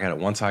bit. Like,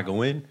 once I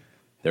go in,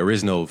 there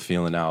is no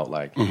feeling out.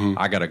 Like,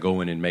 I got to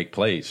go in and make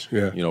plays,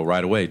 you know,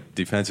 right away.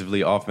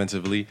 Defensively,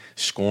 offensively,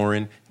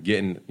 scoring,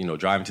 getting, you know,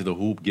 driving to the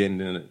hoop,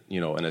 getting, you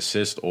know, an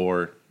assist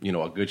or, you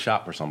know, a good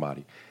shot for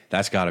somebody.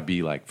 That's got to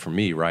be, like, for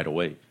me, right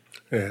away.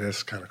 Yeah,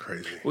 that's kind of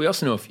crazy. We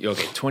also know,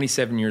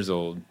 27 years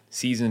old,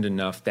 seasoned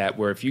enough that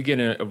where if you get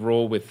a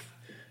role with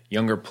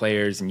younger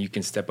players and you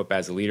can step up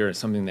as a leader, it's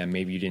something that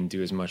maybe you didn't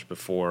do as much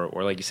before,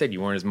 or like you said, you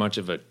weren't as much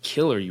of a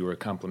killer, you were a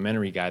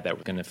complimentary guy that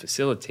was going to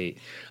facilitate.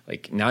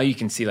 Like, now you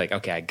can see, like,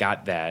 okay, I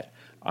got that.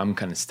 I'm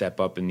going to step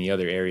up in the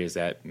other areas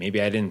that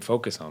maybe I didn't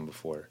focus on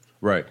before.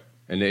 Right.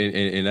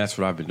 And that's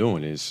what I've been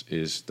doing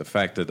is the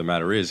fact that the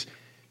matter is,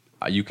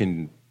 you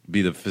can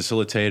be the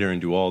facilitator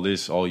and do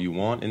all you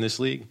want in this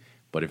league,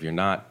 but if you're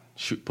not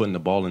putting the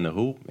ball in the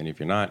hoop, and if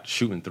you're not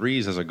shooting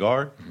threes as a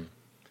guard,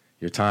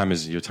 your time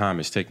is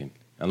ticking.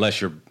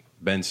 Unless you're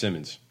Ben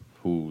Simmons,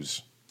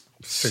 who's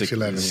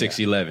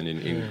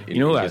 6'11". You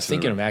know what I was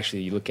thinking of,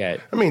 actually? You look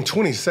at, I mean,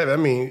 27. I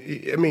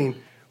mean,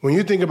 when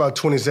you think about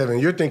 27,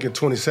 you're thinking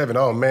 27.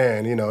 Oh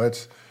man, you know,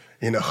 it's,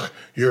 you know,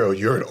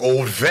 you're an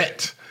old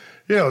vet.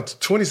 You know, it's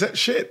 27.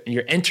 Shit.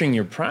 You're entering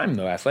your prime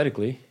though,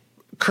 athletically.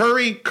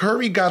 Curry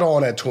got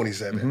on at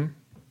 27. Mm-hmm.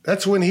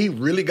 That's when he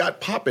really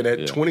got popping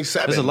at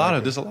 27. There's a lot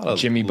of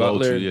Jimmy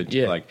Butler.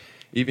 Like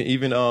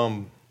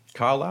even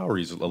Kyle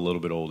Lowry's a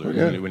little bit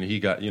older when he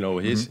got, you know,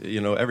 his,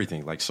 you know,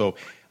 everything. Like, so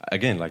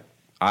again, like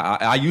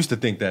I used to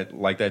think that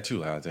like that too.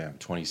 Like, oh, damn, I'm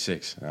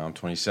 26, now I'm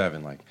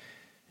 27. Like,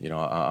 you know,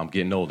 I'm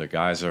getting older.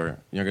 Guys are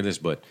younger than this,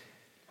 but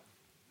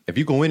if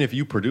you go in, if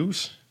you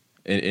produce,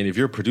 and if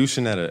you're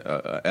producing at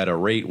a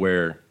rate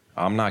where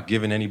I'm not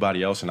giving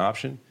anybody else an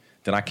option,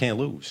 then I can't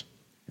lose.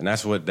 And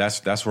that's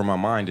where my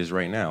mind is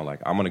right now.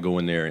 Like, I'm gonna go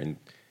in there, and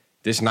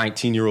this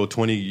 19-year-old,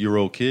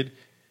 20-year-old kid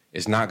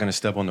is not going to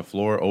step on the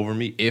floor over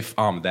me if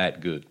I'm that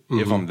good.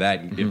 If I'm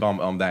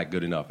that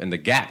good enough, and the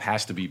gap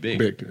has to be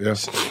big.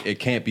 Yes. It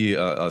can't be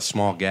a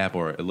small gap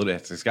or a little.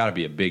 It's got to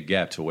be a big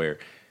gap to where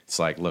it's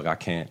like, look, I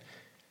can't.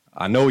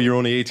 I know you're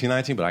only 18,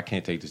 19, but I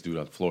can't take this dude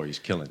off the floor. He's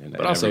killing in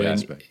every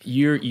aspect.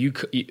 You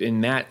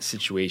in that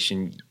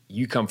situation,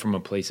 you come from a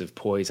place of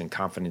poise and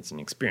confidence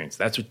and experience.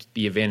 That's what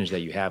the advantage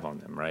that you have on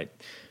them, right?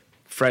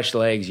 Fresh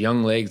legs,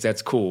 young legs,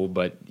 that's cool.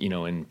 But, you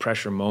know, in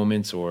pressure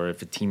moments or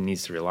if a team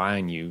needs to rely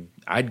on you,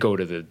 I'd go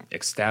to the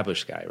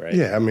established guy, right?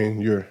 Yeah, I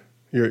mean, you're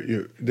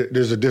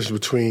there's a difference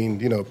between,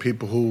 you know,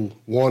 people who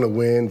want to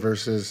win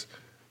versus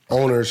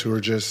owners who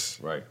are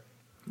just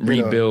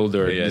rebuild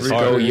or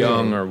go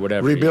young or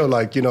whatever. Rebuild,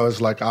 like, you know,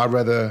 it's like I'd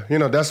rather, you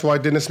know, that's why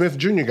Dennis Smith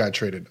Jr. got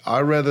traded.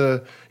 I'd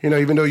rather, you know,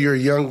 even though you're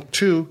young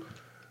too,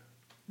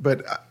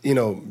 But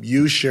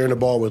you sharing the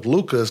ball with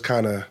Luka is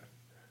kind of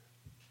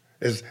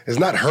is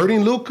not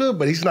hurting Luka,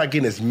 but he's not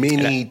getting as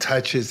many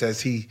touches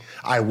as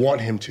I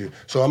want him to.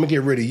 So I'm gonna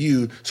get rid of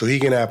you so he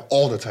can have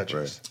all the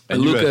touches. Right.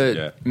 And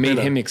Luka made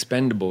him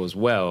expendable as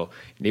well.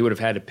 They would have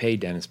had to pay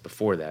Dennis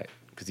before that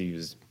because he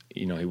was,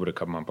 he would have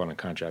come up on a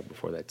contract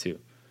before that too.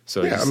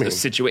 So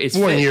it's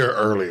 1 year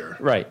earlier,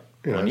 right?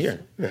 1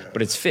 year,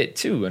 but it's fit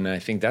too. And I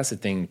think that's the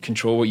thing: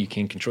 control what you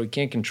can control. You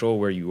can't control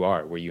where you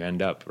are, where you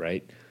end up,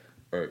 right?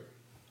 Right.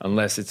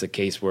 Unless it's a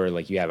case where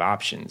like you have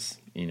options,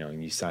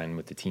 and you sign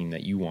with the team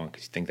that you want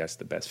because you think that's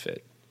the best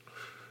fit.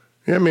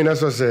 Yeah, I mean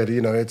that's what I said.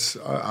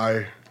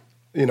 I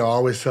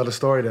always tell the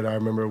story that I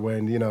remember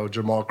when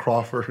Jamal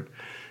Crawford,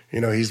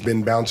 he's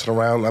been bouncing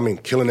around. I mean,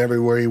 killing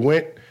everywhere he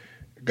went.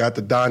 Got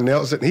the Don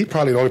Nelson. He's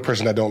probably the only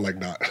person that don't like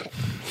Don.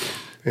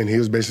 And he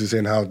was basically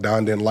saying how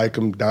Don didn't like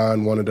him.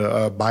 Don wanted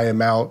to buy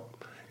him out,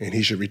 and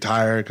he should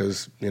retire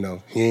because he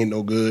ain't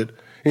no good.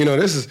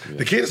 This is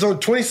the kid is only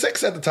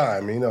 26 at the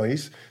time.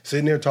 He's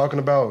sitting there talking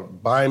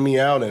about buying me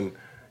out, and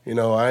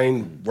I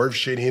ain't worth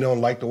shit. He don't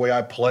like the way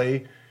I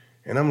play,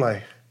 and I'm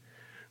like,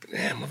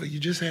 damn, mother, you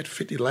just had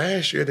 50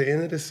 last year at the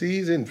end of the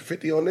season,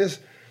 50 on this,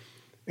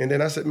 and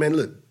then I said, man,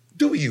 look,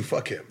 do you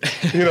fuck him?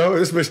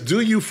 This bitch,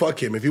 do you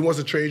fuck him? If he wants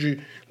to trade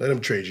you, let him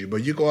trade you,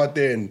 but you go out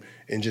there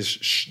and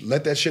just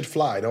let that shit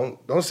fly.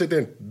 Don't sit there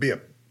and be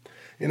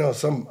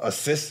some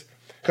assist.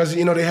 Because,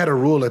 they had a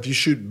rule, if you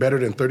shoot better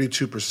than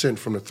 32%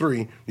 from the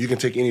three, you can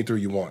take any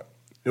three you want.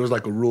 It was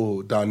like a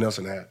rule Don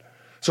Nelson had.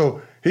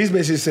 So he's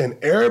basically saying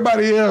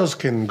everybody else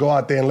can go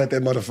out there and let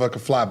that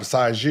motherfucker fly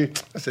besides you.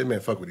 I said,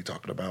 man, fuck what he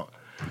talking about.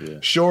 Yeah.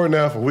 Sure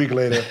enough, a week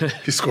later,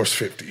 he scores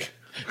 50.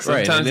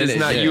 Sometimes it's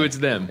not you, it's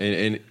them.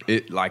 And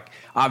it like,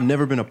 I've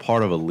never been a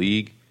part of a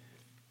league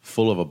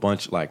full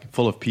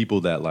of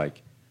people that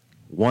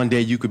one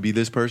day you could be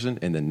this person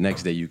and the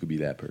next day you could be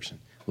that person.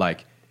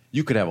 Like,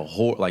 I could have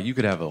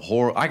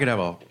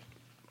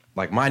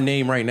my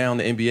name right now in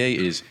the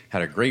NBA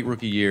had a great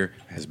rookie year,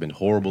 has been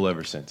horrible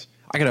ever since.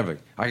 I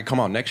could come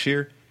out next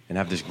year and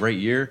have this great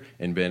year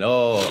and been,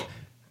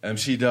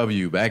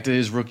 MCW, back to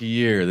his rookie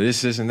year,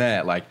 this and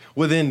that. Like,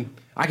 within,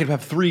 I could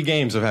have 3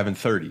 games of having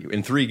 30.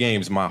 In 3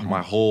 games,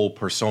 my whole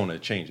persona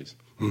changes.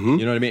 Mm-hmm.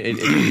 You know what I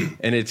mean?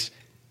 And it's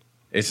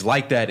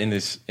like that in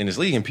this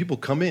league, and people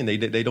come in,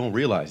 they don't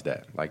realize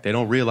that. Like, they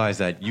don't realize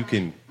that you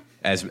can,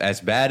 as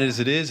bad as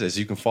it is, as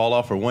you can fall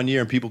off for 1 year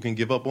and people can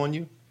give up on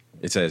you,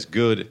 it's as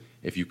good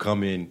if you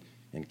come in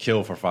and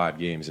kill for 5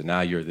 games and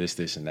now you're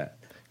this, and that.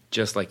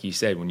 Just like you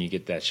said, when you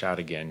get that shot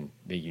again,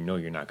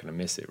 you're not going to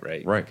miss it,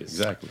 right? Right,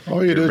 exactly.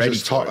 All you do is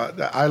just talk.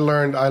 I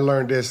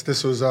learned this.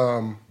 This was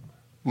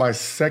my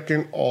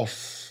second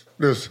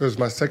This was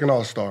my second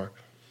All-Star.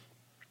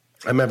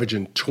 I'm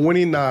averaging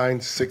 29,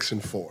 6,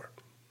 and 4.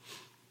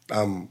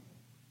 I'm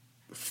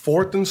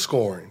 4th in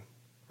scoring,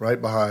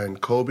 right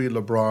behind Kobe,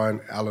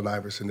 LeBron, Allen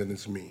Iverson, and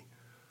it's me.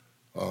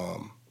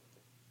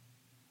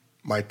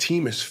 My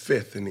team is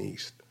 5th in the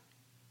East.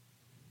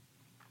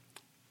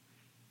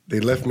 They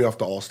left me off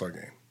the All-Star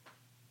game.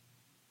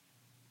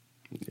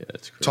 Yeah,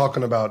 that's crazy.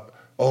 Talking about,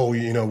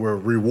 we're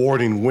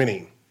rewarding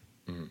winning.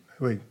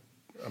 Mm-hmm. Wait,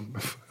 I'm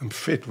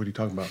 5th. What are you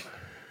talking about?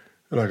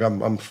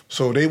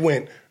 So they're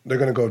going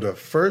to go to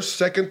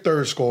 1st, 2nd,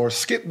 3rd score,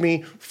 skip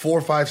me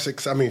 4, 5,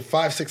 6, 7,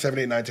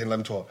 8, 9, 10,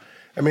 11, 12.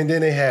 Then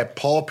they had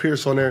Paul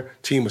Pierce on their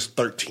team was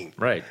 13.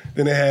 Right.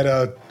 Then they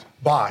had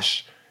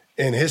Bosh,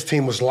 and his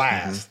team was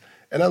last. Mm-hmm.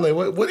 And I'm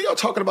like, what are y'all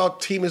talking about?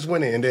 Team is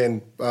winning. And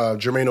then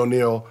Jermaine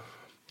O'Neal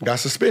got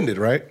suspended,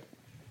 right?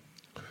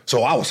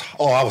 So I was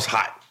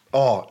hot.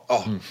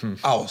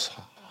 I was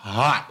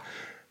hot.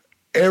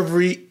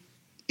 Every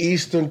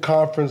Eastern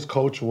Conference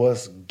coach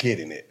was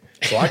getting it.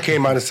 So I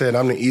came out and said,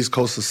 I'm the East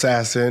Coast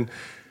assassin.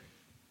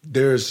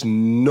 There's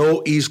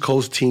no East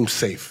Coast team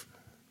safe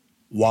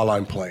while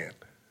I'm playing.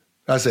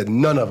 I said,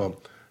 none of them.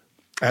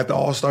 At the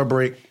All-Star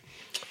break,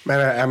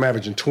 man, I'm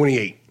averaging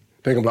 28.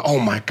 Thinking about, oh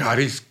my God,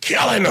 he's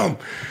killing them.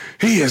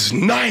 He is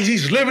nice.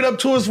 He's living up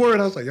to his word.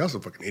 I was like, y'all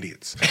some fucking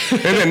idiots.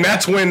 And then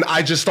that's when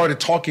I just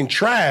started talking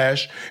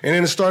trash, and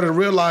then started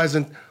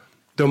realizing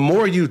the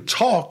more you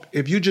talk,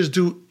 if you just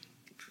do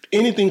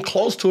anything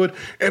close to it,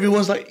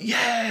 everyone's like,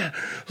 yeah,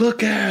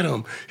 look at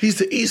him. He's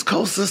the East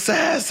Coast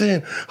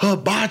assassin,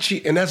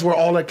 hibachi. And that's where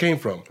all that came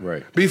from.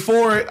 Right.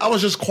 Before it, I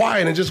was just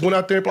quiet and just went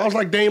out there. I was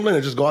like Dame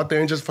Lillard, just go out there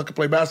and just fucking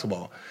play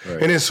basketball.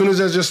 Right. And as soon as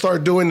I just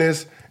start doing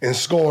this and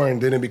scoring,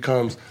 then it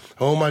becomes,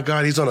 oh my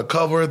God, he's on the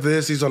cover of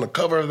this, he's on the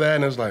cover of that.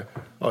 And it's like,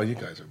 oh, you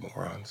guys are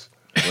morons.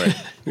 Right.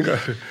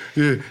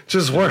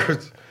 Just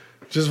words.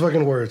 Just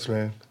fucking words,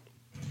 man.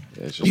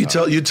 Yeah,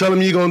 you tell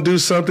him you're going to do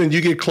something, you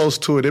get close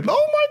to it. Oh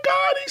my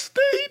God, he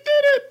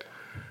did it.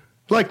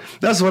 Like,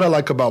 that's what I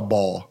like about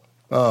ball.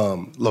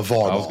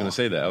 LeVar. I was going to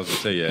say that.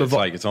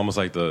 It's almost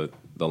like the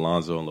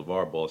Lonzo and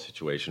LeVar Ball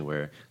situation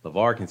where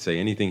LeVar can say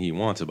anything he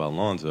wants about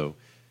Lonzo,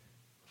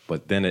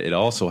 but then it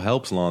also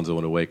helps Lonzo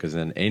in a way because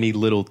then any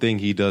little thing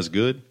he does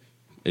good,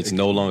 it's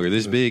no longer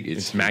this big.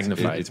 It's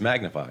magnified. It's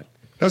magnified.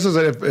 That's what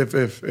I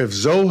say. If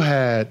Zoe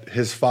had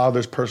his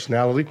father's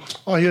personality,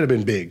 he'd have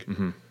been big.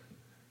 Mm-hmm.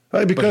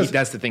 Right, because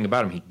that's the thing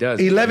about him. He does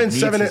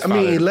 11-7. I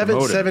mean,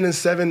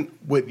 11-7-7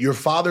 with your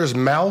father's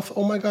mouth.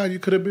 Oh my God, you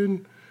could have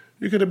been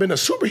a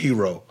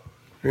superhero.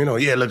 You know,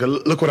 yeah.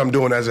 Look what I'm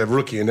doing as a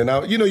rookie, and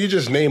then you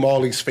just name all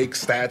these fake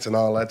stats and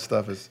all that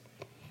stuff is.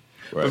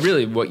 Right. But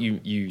really, what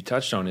you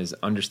touched on is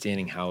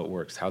understanding how it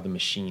works, how the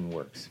machine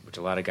works, which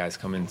a lot of guys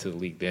come into the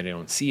league, they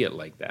don't see it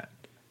like that.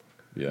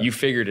 Yeah. You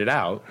figured it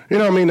out.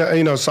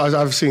 So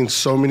I've seen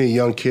so many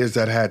young kids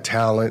that had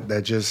talent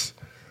that just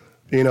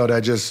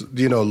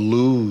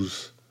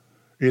lose,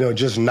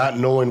 just not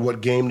knowing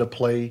what game to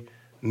play,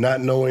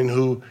 not knowing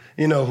who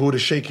to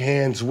shake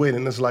hands with.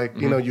 And it's like,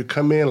 you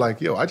come in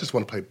like, I just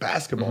want to play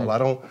basketball. I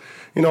don't,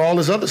 all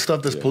this other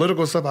stuff, this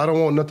political stuff, I don't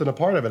want nothing a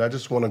part of it. I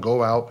just want to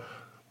go out,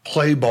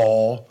 play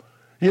ball.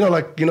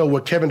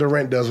 What Kevin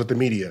Durant does with the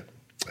media.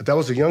 If that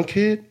was a young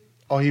kid,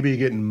 he'd be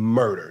getting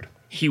murdered.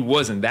 He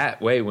wasn't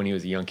that way when he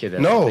was a young kid.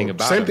 That's the thing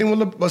about same thing with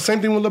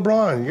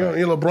LeBron.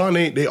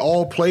 LeBron, they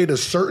all played a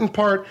certain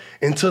part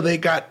until they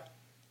got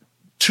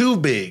too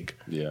big.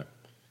 Yeah.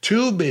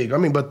 Too big. I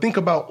mean, but think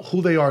about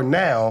who they are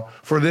now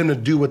for them to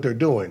do what they're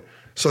doing.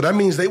 So that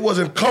means they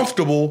wasn't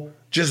comfortable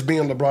just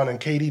being LeBron and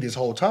KD this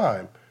whole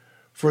time.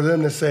 For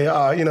them to say,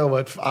 you know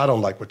what, I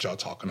don't like what y'all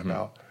talking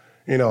about.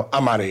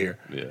 I'm out of here.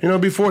 Yeah.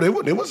 Before they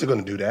wasn't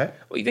going to do that.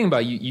 Well, you think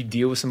about you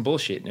deal with some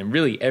bullshit, and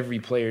really every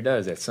player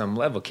does at some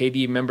level.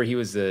 KD, remember, he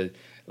was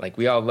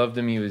we all loved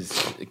him. He was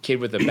a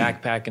kid with a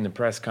backpack in the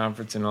press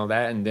conference and all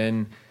that, and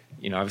then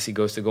obviously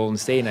goes to Golden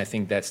State, and I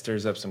think that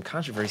stirs up some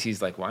controversy.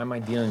 He's like, why am I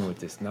dealing with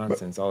this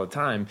nonsense all the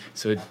time?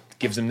 So it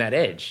gives him that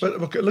edge.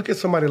 But look at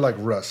somebody like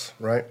Russ,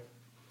 right?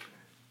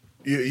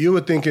 You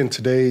would think in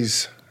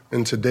today's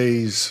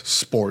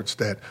sports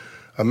that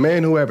a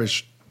man who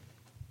averaged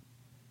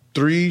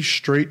 3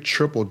 straight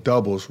triple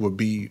doubles would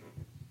be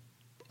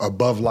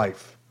above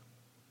life.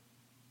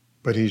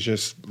 But he's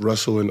just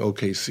Russell in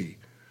OKC.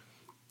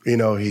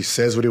 He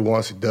says what he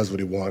wants, he does what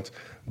he wants.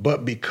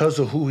 But because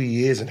of who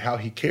he is and how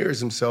he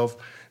carries himself,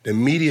 the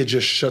media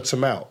just shuts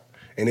him out.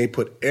 And they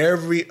put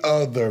every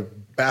other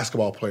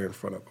basketball player in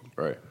front of him.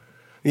 Right.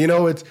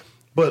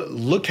 But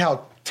look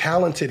how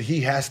talented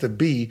he has to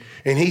be,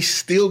 and he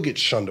still gets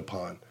shunned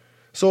upon.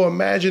 So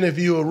imagine if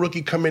you're a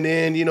rookie coming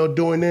in,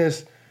 doing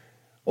this,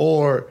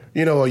 or,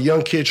 a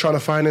young kid trying to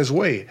find his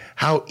way,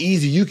 how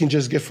easy you can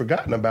just get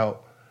forgotten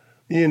about,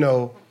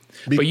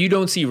 But you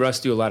don't see Russ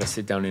do a lot of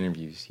sit-down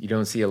interviews. You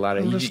don't see a lot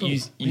of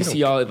you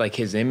see all like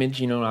his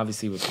image,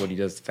 obviously with what he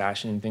does,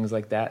 fashion and things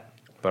like that.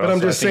 But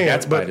I'm just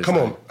saying, but come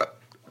on.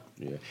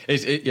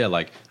 Yeah,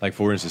 like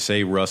for instance,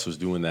 say Russ was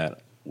doing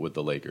that with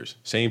the Lakers,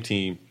 same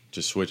team,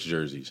 just switch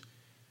jerseys.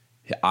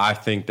 I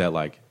think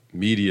that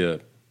media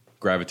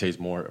gravitates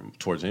more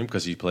towards him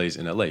because he plays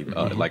in LA,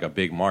 like a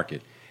big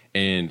market,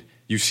 and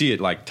you see it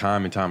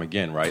time and time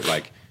again, right?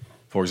 Like,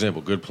 for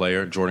example, good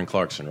player Jordan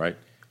Clarkson, right?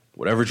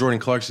 Whatever Jordan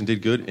Clarkson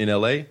did good in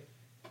LA,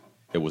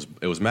 it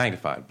was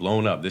magnified,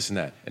 blown up, this and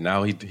that. And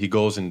now he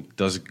goes and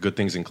does good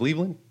things in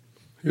Cleveland.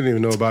 You didn't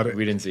even know about it.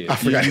 We didn't see it. I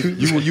forgot.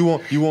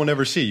 You won't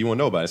ever see it. You won't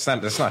know about it.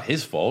 That's not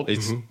his fault.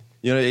 It's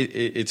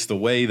it's the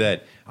way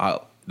that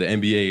the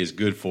NBA is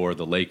good for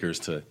the Lakers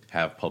to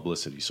have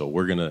publicity. So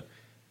we're gonna.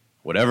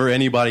 Whatever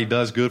anybody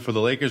does good for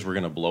the Lakers, we're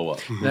going to blow up.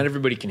 Not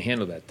everybody can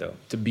handle that, though,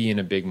 to be in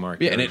a big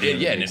market. Yeah,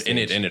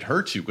 and it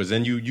hurts you because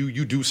then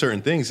you do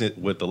certain things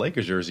with the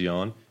Lakers jersey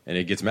on, and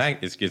it gets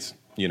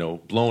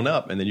blown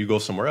up, and then you go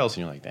somewhere else,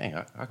 and you're like, dang,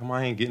 how come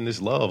I ain't getting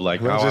this love I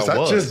was?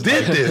 I just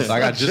did this.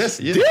 I just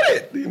did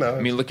it.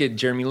 I mean, look at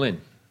Jeremy Lin.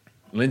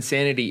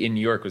 Linsanity in New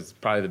York was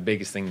probably the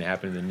biggest thing that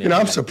happened in the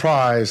Knicks.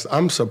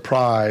 I'm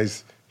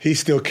surprised he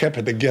still kept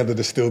it together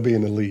to still be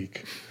in the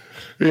league.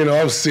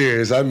 I'm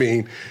serious. I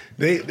mean,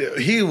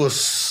 he was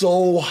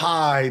so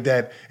high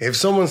that if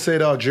someone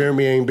said,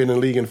 Jeremy ain't been in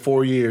the league in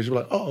 4 years, you're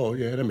like, oh,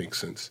 yeah, that makes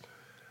sense.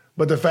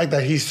 But the fact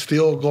that he's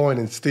still going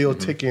and still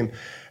ticking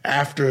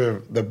after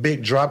the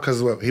big drop,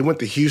 because he went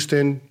to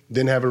Houston,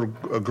 didn't have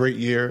a great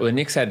year. Well, the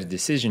Knicks had a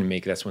decision to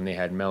make. That's when they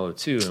had Melo,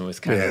 too, and it was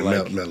kind of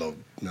like... Melo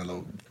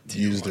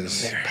used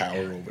his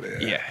power over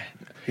there. Yeah.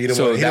 He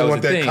didn't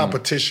want that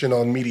competition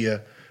on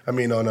media. I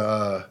mean, on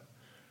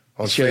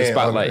share the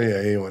spotlight. He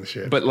didn't want to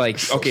share. But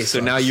so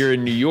now you're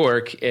in New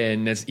York,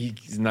 and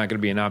he's not going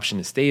to be an option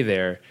to stay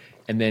there.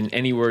 And then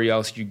anywhere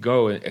else you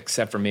go,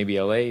 except for maybe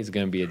LA, is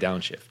going to be a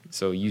downshift.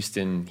 So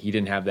Houston, he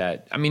didn't have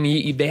that. I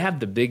mean, they have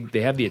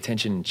the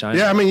attention in China.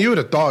 Yeah, I mean, you would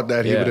have thought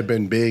that he would have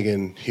been big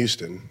in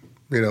Houston,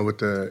 with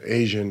the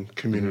Asian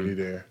community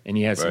there. And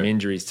he had some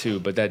injuries too.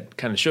 But that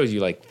kind of shows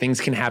you things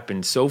can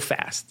happen so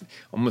fast,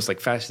 almost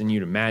faster than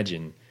you'd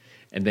imagine.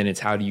 And then it's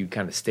how do you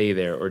kind of stay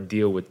there or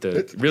deal with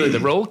the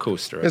roller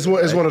coaster. It's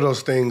one of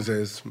those things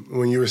is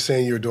when you were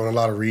saying you were doing a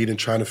lot of reading,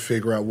 trying to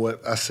figure out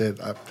what I said.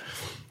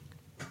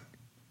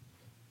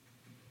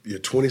 You're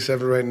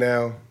 27 right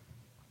now.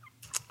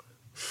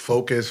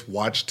 Focus,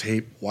 watch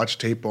tape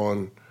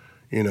on,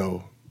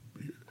 if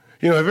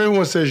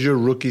everyone says your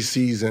rookie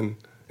season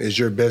is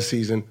your best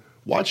season,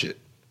 watch it.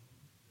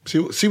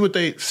 See what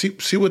they see,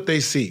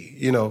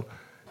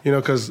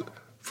 because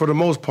for the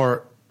most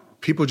part,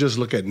 people just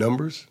look at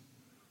numbers.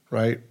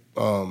 Right?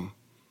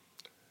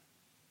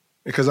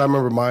 because I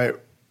remember my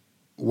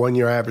 1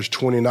 year I averaged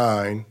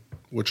 29,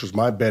 which was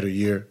my better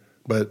year,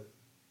 but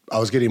I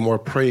was getting more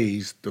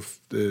praise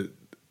the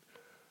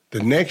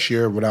next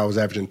year when I was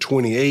averaging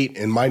 28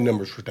 and my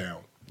numbers were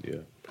down.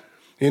 Yeah.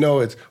 You know,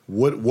 it's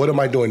what am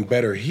I doing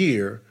better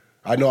here?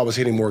 I know I was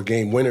hitting more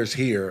game winners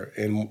here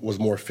and was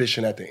more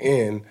efficient at the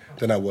end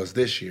than I was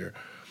this year.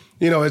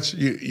 You know, it's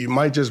you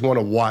might just want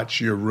to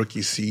watch your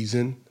rookie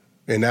season,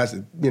 and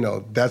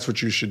that's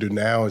what you should do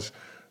now is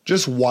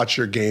just watch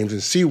your games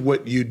and see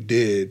what you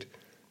did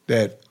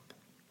that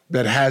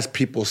has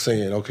people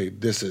saying, okay,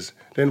 this is.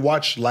 Then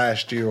watch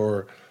last year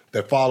or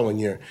the following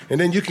year, and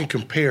then you can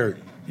compare,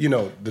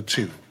 the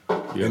two,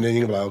 and then you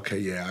can be like, okay,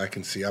 yeah, I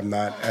can see I'm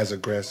not as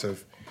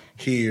aggressive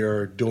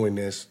here doing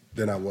this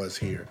than I was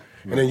here.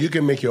 And then you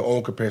can make your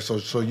own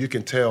comparison, so you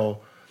can tell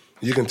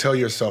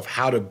yourself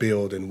how to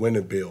build and when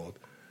to build.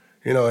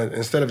 You know,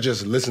 instead of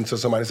just listening to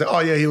somebody say, "Oh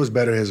yeah, he was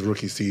better his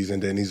rookie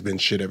season, then he's been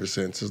shit ever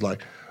since." It's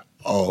like,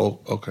 oh,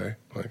 okay,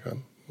 like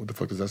what the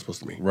fuck is that supposed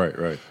to mean?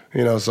 Right.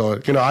 You know,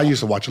 so I used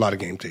to watch a lot of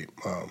game tape.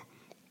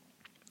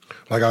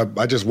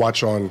 I just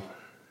watch on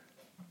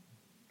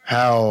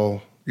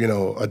how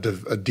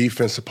a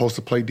defense supposed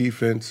to play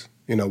defense.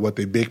 What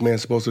the big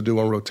man's supposed to do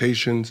on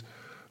rotations.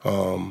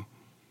 I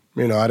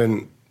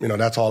didn't.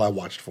 That's all I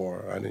watched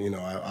for.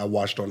 I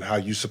watched on how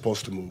you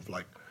supposed to move.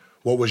 Like,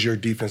 what was your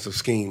defensive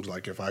schemes?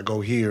 Like, if I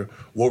go here,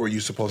 what were you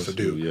supposed to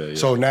do? Yeah.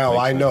 So now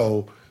I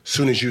know,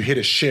 soon as you hit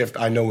a shift,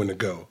 I know when to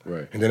go.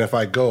 Right. And then if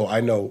I go, I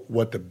know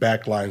what the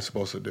back line's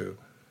supposed to do.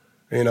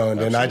 And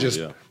then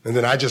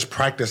I just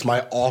practice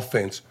my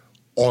offense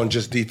on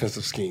just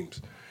defensive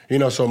schemes.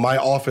 So my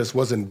offense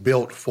wasn't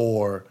built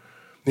for,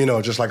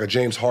 just like a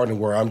James Harden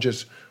where I'm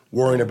just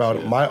worrying about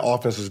it. My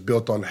offense is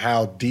built on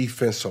how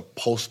defense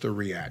supposed to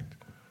react.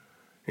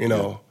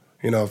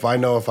 If I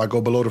know if I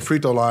go below the free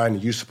throw line,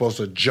 you're supposed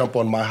to jump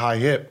on my high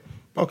hip.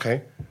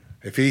 Okay.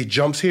 If he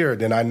jumps here,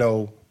 then I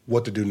know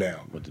what to do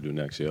now. What to do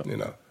next, yeah.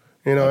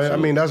 I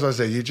mean, that's what I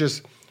say. You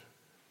just,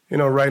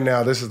 right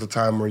now, this is the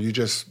time where you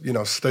just,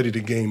 study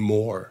the game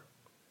more.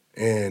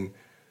 And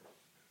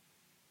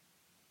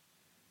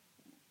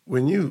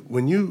when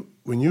you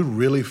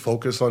really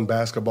focus on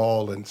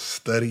basketball and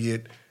study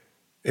it,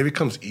 it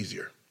becomes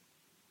easier.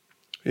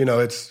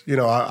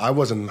 I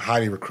wasn't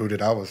highly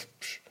recruited. I was,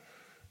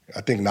 I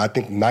think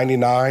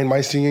 99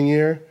 my senior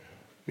year,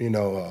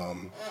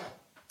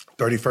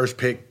 31st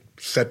pick,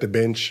 set the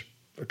bench,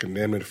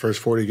 condemned in the first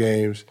 40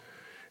 games.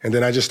 And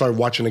then I just started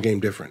watching the game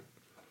different.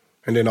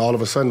 And then all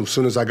of a sudden, as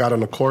soon as I got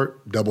on the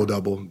court,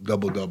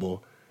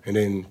 double-double. And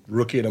then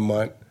rookie of the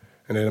month.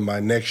 And then my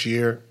next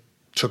year,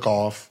 took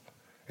off.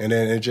 And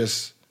then I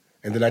just,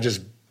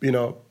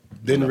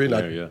 didn't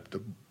really,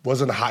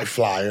 wasn't a high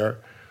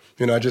flyer.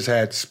 I just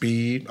had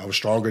speed. I was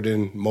stronger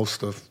than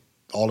most of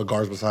all the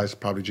guards besides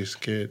probably Jason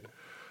Kidd.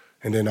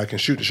 And then I can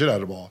shoot the shit out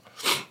of the ball.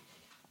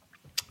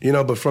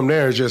 But from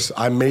there, it's just,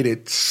 I made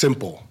it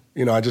simple.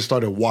 I just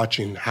started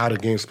watching how the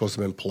game's supposed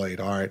to have been played.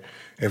 All right,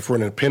 if we're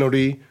in a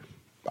penalty,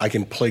 I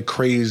can play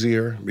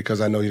crazier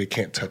because I know you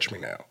can't touch me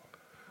now.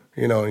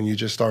 And you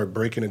just start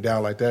breaking it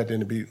down like that.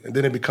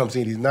 Then it becomes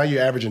easy. Now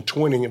you're averaging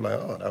 20, and you're like,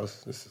 oh,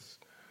 this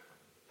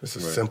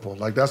is simple.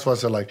 Like, that's why I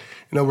said, like,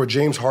 where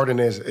James Harden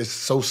is, it's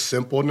so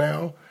simple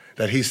now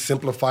that he's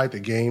simplified the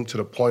game to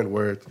the point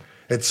where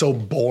it's so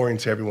boring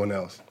to everyone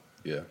else.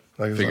 Yeah,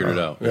 like, figured it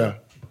out. Yeah.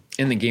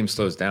 And the game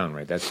slows down,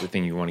 right? That's the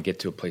thing. You want to get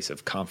to a place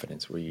of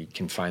confidence where you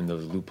can find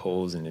those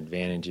loopholes and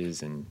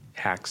advantages and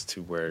hacks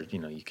to where,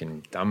 you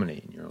can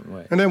dominate in your own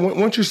way. And then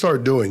once you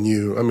start doing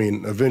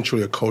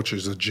eventually a coach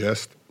is a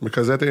jest.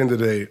 Because at the end of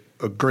the day,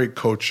 a great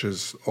coach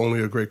is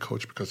only a great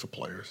coach because of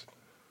players.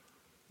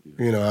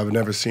 I've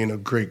never seen a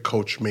great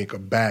coach make a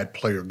bad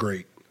player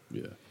great.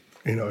 Yeah.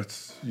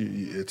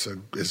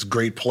 It's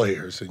great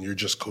players, and you're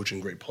just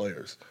coaching great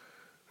players.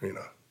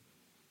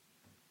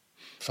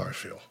 Sorry,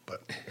 Phil,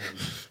 but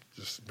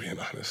just being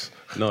honest.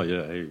 No,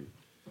 yeah, I hear you.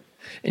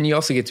 And you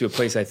also get to a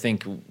place, I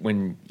think,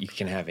 when you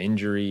can have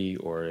injury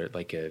or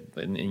like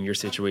in your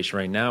situation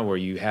right now where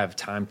you have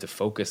time to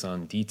focus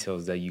on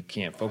details that you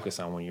can't focus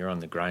on when you're on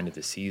the grind of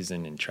the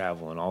season and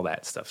travel and all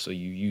that stuff. So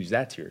you use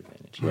that to your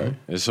advantage. Right.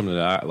 It's something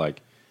that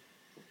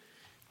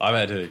I've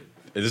had to,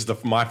 this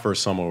is my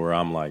first summer where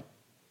I'm like,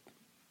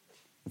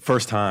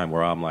 first time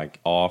where I'm like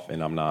off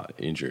and I'm not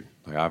injured.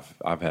 Like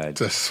I've had.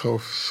 That's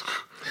so.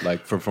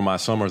 Like for my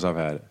summers, I've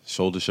had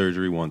shoulder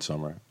surgery one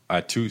summer. I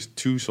had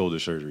two shoulder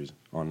surgeries,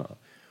 one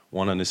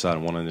on this side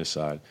and one on this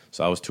side.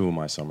 So that was two of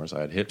my summers.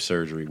 I had hip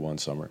surgery one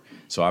summer.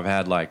 So I've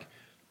had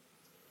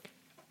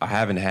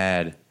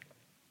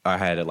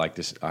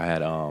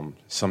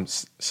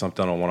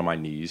something on one of my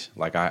knees.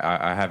 Like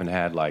I haven't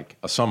had like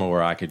a summer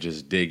where I could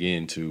just dig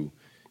into,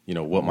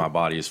 what my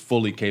body is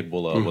fully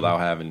capable of without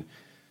having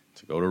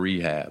to go to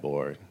rehab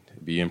or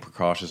being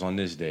precautious on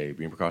this day,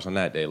 being precautious on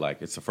that day.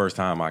 Like, it's the first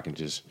time I can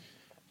just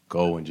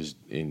go and just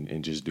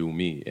do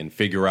me and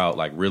figure out,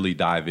 like, really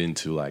dive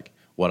into like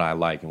what I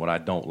like and what I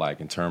don't like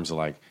in terms of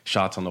like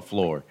shots on the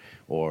floor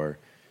or,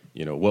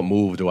 what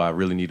move do I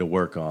really need to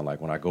work on?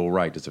 Like, when I go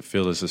right, does it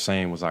feel the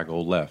same as I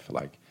go left?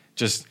 Like,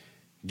 just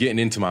getting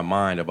into my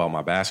mind about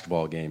my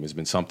basketball game has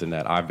been something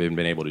that I've been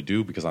able to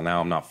do because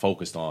now I'm not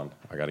focused on,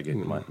 I got to get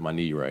my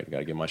knee right. I got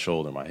to get my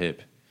shoulder, my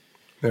hip.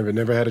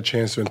 Never had a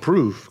chance to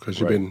improve because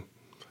you've been,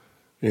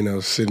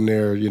 sitting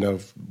there,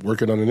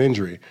 working on an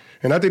injury.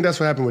 And I think that's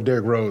what happened with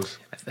Derrick Rose.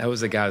 That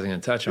was the guy I was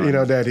going to touch on.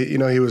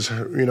 He was,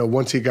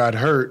 once he got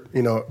hurt,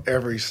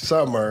 every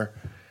summer,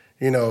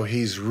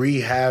 he's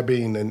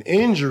rehabbing an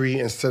injury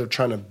instead of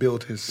trying to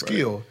build his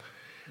skill.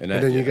 Right.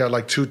 And then you got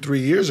like 2-3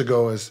 years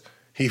ago as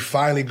he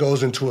finally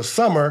goes into a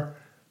summer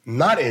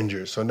not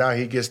injured. So now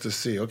he gets to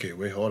see, okay,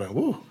 wait, hold on.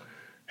 Woo.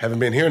 Haven't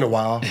been here in a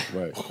while.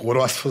 Right. What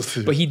am I supposed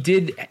to do? But he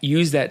did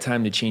use that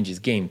time to change his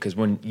game because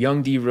when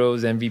young D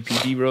Rose,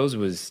 MVP D Rose,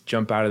 was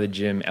jump out of the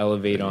gym,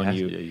 elevate on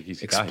you,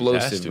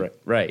 explosive,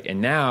 right?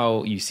 And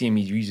now you see him;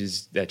 he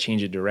uses that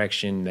change of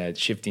direction, that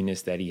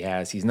shiftiness that he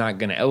has. He's not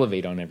going to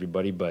elevate on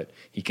everybody, but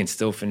he can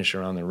still finish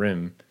around the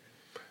rim.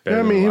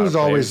 Yeah, he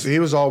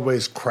was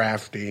always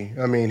crafty.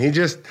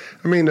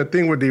 The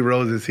thing with D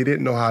Rose is he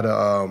didn't know how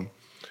to.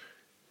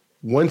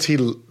 Once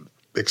he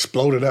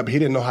exploded up, he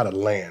didn't know how to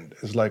land.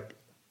 It's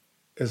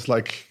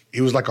like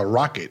he was like a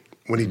rocket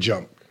when he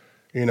jumped.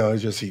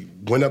 It's just he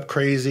went up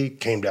crazy,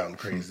 came down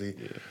crazy.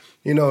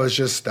 Yeah.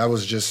 That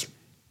was just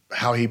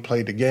how he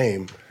played the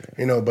game.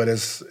 But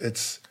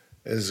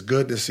it's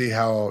good to see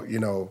how,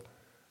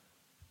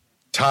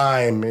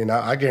 time, and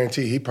I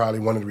guarantee he probably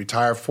wanted to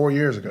retire 4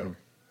 years ago.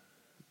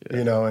 Yeah.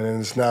 And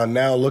it's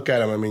now look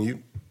at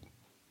him.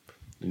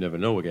 You never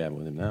know what happened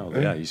with him now.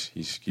 Yeah,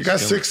 he's got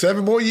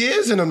 6-7 more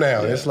years in him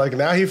now. Yeah. It's like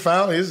now he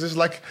found it's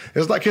like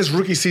his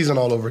rookie season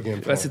all over again.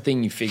 That's the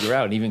thing you figure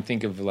out. And even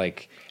think of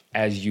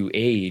as you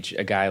age,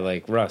 a guy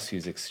like Russ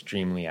who's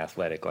extremely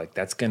athletic,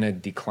 that's going to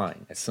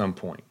decline at some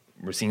point.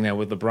 We're seeing that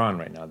with LeBron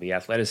right now. The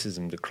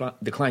athleticism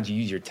declines. You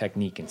use your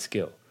technique and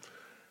skill.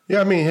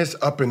 Yeah, his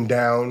up and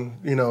down.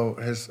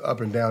 His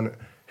up and down.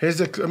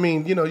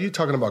 You're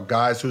talking about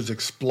guys whose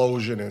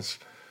explosion is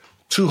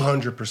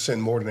 200%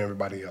 more than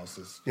everybody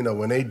else's.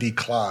 When they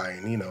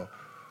decline,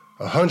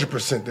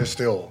 100%,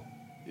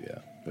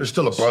 they're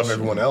still above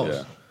everyone else.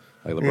 Yeah.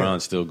 Like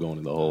LeBron's still going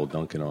to the hole,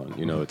 dunking on.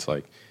 It's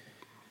like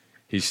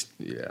he's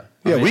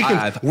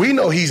we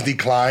know he's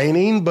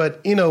declining, but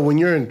when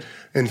you're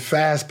in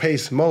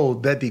fast-paced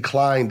mode, that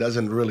decline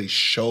doesn't really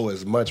show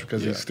as much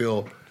because he's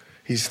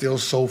still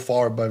so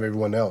far above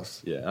everyone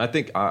else. Yeah,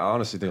 I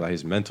honestly think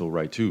his mental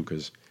right too,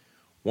 because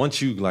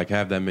once you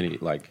have that many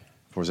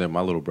for example,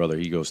 my little brother,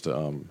 he goes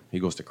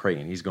to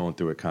Creighton. He's going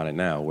through it kind of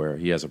now where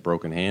he has a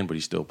broken hand, but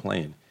he's still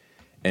playing.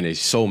 And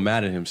he's so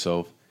mad at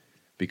himself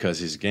because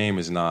his game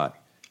is not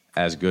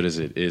as good as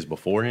it is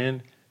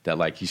beforehand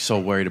that he's so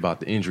worried about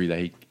the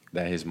injury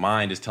that his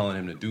mind is telling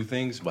him to do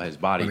things, but his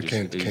body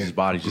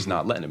just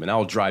not letting him. And that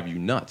will drive you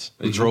nuts.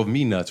 It drove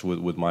me nuts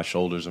with my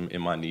shoulders and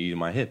my knee and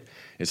my hip.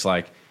 It's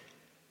like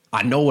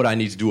I know what I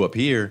need to do up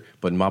here,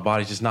 but my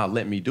body's just not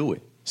letting me do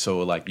it.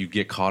 So you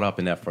get caught up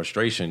in that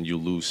frustration, you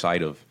lose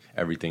sight of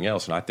everything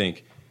else. And I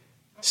think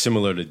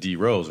similar to D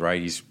Rose,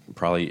 right? He's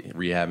probably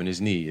rehabbing his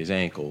knee, his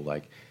ankle,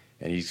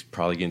 and he's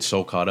probably getting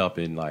so caught up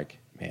in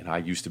man, I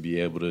used to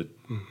be able to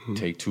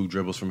take 2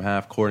 dribbles from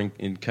half court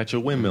and catch a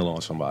windmill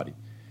on somebody.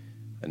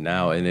 And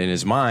now, and in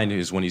his mind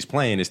is when he's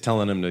playing, is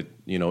telling him to,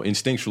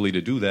 instinctually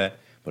to do that,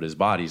 but his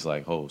body's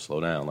like, oh, slow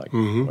down,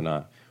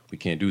 we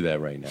can't do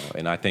that right now.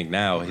 And I think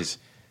now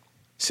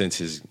since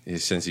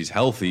he's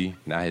healthy,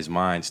 now his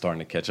mind's starting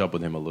to catch up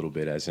with him a little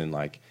bit, as in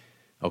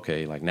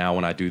okay, now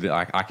when I do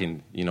that, I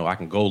can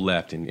go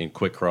left and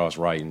quick cross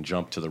right and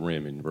jump to the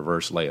rim and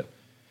reverse layup.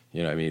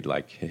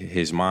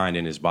 His mind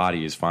and his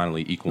body is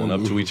finally equaling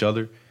up to each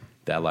other.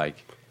 That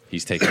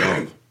he's taking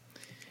off.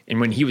 And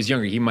when he was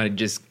younger, he might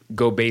just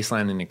go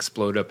baseline and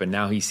explode up. And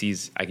now he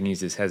sees I can use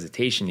this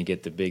hesitation to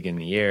get the big in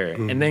the air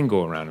and then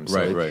go around him.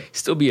 So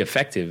still be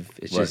effective.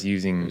 It's just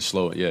using he's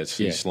slow. Yeah,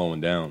 he's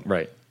slowing down.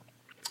 Right.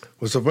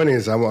 What's so funny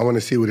is I want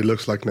to see what he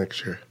looks like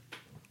next year.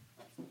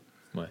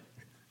 What?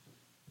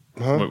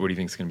 Huh? What do you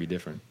think is going to be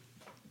different?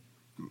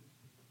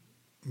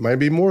 Might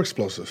be more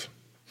explosive.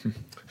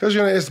 Because,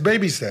 it's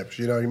baby steps.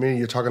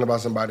 You're talking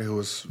about somebody who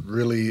was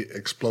really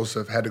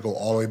explosive, had to go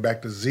all the way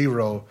back to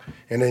 0.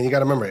 And then you got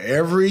to remember,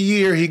 every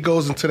year he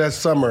goes into that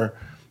summer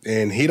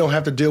and he don't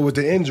have to deal with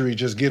the injury,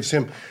 just gives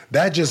him,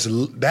 that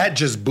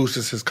just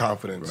boosts his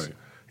confidence.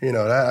 Right.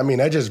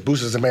 That just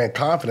boosts a man's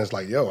confidence.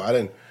 I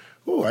didn't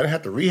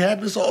have to rehab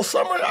this all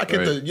summer. I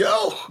get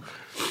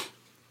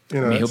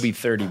he'll be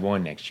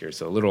 31 next year,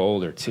 so a little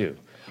older too.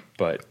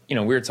 But, we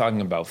were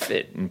talking about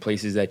fit and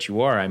places that you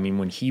are.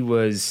 When he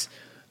was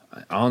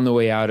on the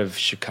way out of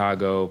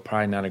Chicago,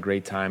 probably not a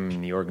great time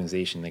in the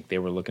organization. They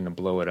were looking to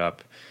blow it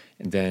up.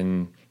 And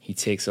then he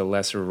takes a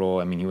lesser role.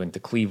 He went to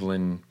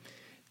Cleveland.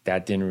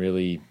 That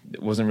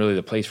wasn't really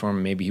the place for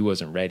him. Maybe he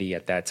wasn't ready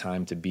at that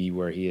time to be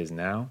where he is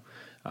now.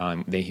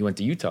 Then he went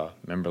to Utah,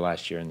 remember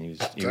last year? And he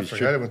was he went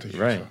to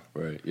Utah.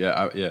 Right.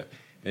 Yeah.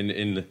 And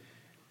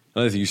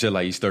another thing you said,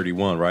 he's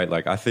 31, right?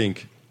 I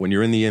think when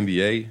you're in the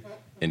NBA,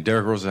 and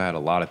Derrick Rose had a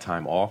lot of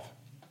time off,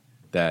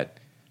 that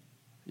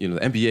the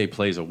NBA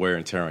plays a wear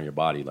and tear on your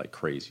body like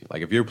crazy.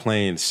 If you're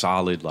playing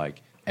solid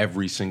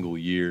every single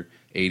year,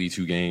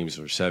 82 games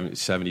or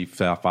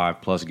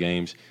 75 plus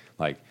games,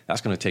 like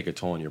that's going to take a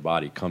toll on your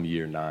body come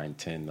year 9,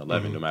 10,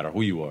 11, no matter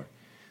who you are.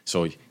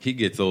 So he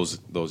gets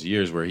those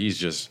years where he's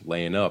just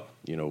laying up,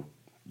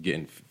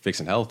 getting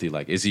fixing healthy.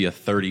 Like, is he a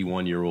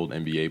 31-year-old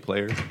NBA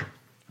player?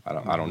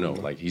 I don't know.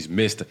 Like, he's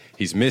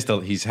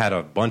had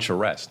a bunch of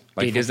rest.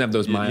 Like, he doesn't have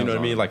those miles. You know what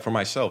I mean? on. Like, for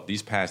myself,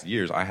 these past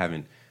years,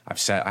 I've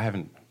sat out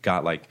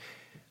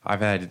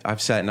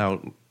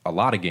a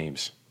lot of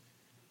games.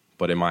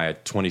 But am I a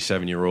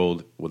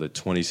 27-year-old with a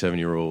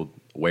 27-year-old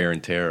wear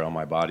and tear on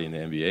my body in the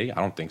NBA?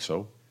 I don't think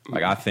so.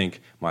 Like, I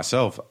think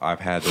myself, I've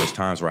had those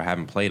times where I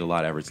haven't played a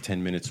lot, averaged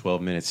 10 minutes,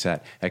 12 minutes,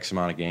 sat X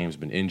amount of games,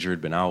 been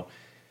injured, been out.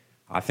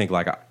 I think,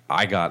 like,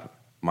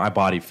 my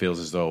body feels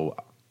as though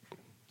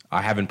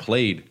I haven't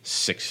played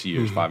 6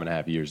 years,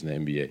 5.5 years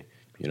in the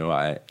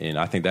NBA. And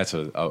I think that's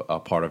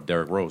a part of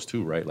Derrick Rose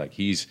too, right? Like,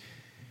 he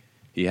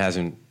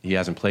hasn't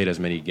played as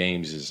many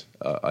games as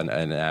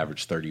an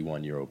average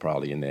 31-year-old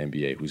probably in the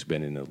NBA who's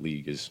been in the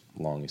league as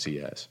long as he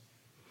has.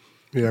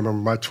 Yeah, I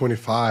remember my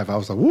 25. I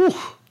was like, woo!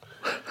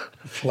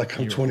 I feel like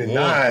I'm 29.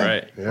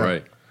 Right. Yeah.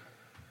 Right.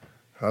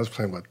 I was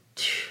playing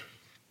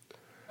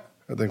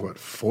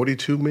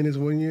 42 minutes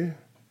one year?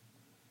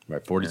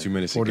 Right, 42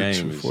 minutes a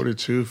game.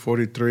 42,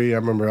 43. I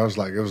remember it was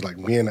like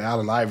me and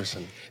Allen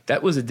Iverson.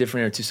 That was a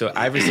different era too. So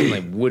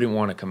Iverson wouldn't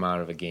want to come out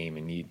of a game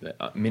and need the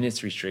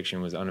minutes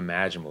restriction was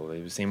unimaginable.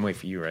 It was the same way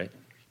for you, right?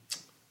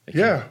 Like,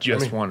 Yeah, you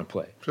just want to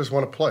play. Just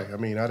want to play. I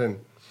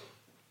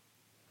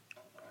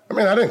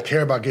didn't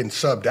care about getting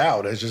subbed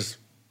out. It's just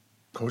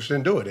coach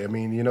didn't do it.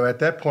 At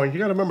that point, you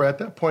got to remember, at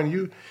that point,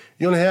 you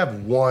only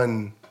have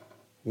one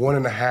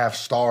and a half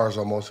stars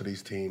on most of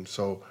these teams.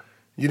 So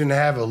you didn't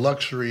have a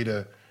luxury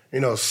to,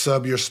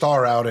 sub your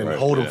star out and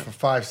hold him for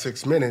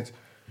 5-6 minutes.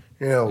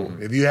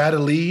 If you had a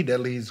lead, that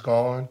lead's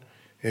gone.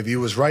 If you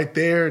was right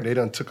there, they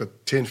done took a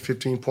 10,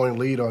 15-point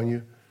lead on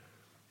you.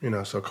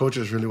 So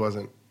coaches really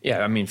wasn't.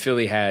 Yeah,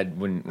 Philly had,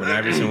 when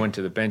Iverson went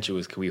to the bench, it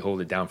was, could we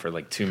hold it down for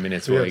like 2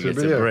 minutes while he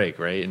gets a break,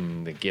 right?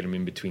 And they get him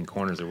in between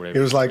corners or whatever.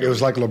 It was like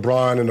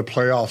LeBron in the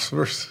playoffs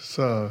versus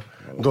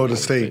Golden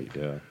State.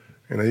 Yeah.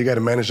 You got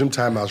to manage them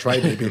timeouts,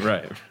 right, baby?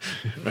 Right.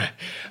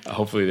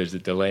 Hopefully there's a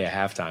delay at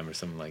halftime or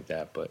something like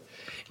that. But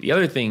the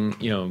other thing,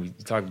 you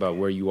talk about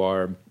where you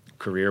are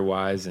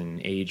career-wise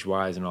and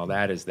age-wise and all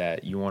that, is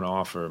that you want to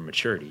offer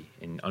maturity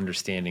and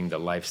understanding the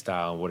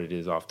lifestyle, what it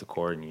is off the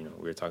court. And,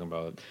 we were talking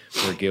about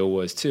where Gil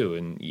was too.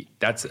 And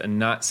that's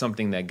not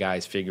something that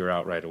guys figure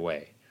out right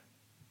away.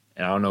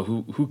 And I don't know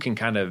who can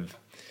kind of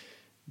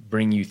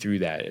bring you through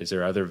that. Is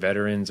there other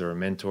veterans or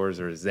mentors,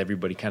 or does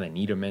everybody kind of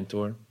need a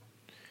mentor?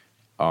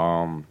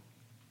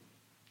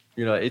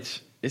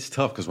 It's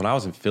tough because when I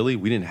was in Philly,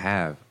 we didn't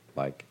have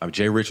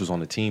Jay Rich was on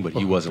the team, but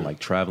he wasn't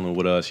traveling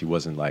with us. He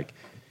wasn't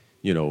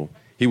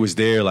he was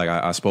there.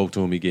 I spoke to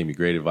him. He gave me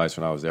great advice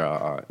when I was there.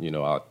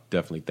 I'll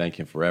definitely thank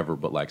him forever.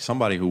 But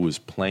somebody who was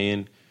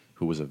playing,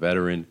 who was a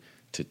veteran,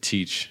 to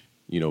teach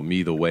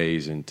me the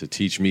ways and to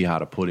teach me how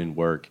to put in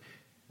work,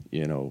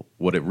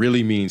 what it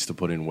really means to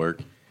put in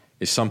work,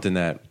 is something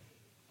that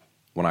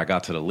when I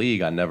got to the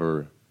league, I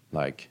never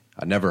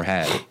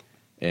had.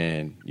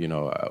 And,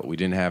 we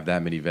didn't have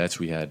that many vets.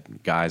 We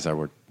had guys that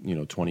were,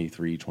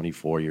 23,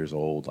 24 years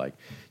old,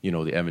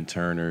 the Evan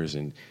Turners,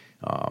 and,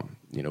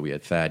 we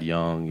had Thad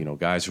Young,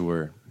 guys who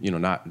were,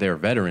 they're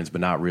veterans,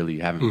 but not really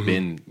haven't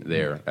been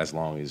there as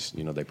long as,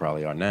 they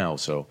probably are now.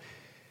 So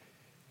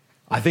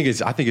I think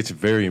it's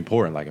very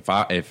important.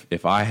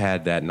 If I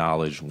had that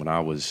knowledge when I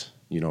was,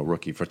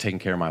 rookie, for taking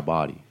care of my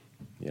body,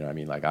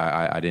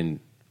 I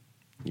didn't,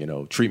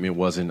 treatment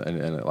wasn't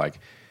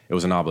it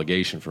was an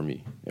obligation for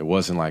me. It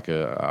wasn't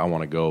I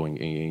want to go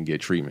and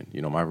get treatment.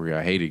 My career,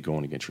 I hated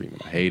going to get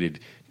treatment. I hated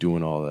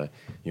doing all that,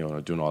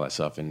 doing all that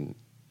stuff. And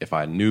if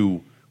I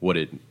knew what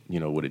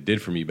it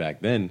did for me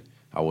back then,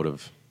 I would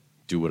have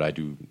do what I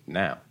do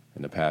now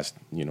in the past,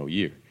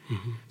 year.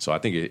 So I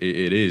think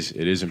it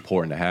is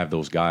important to have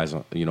those guys,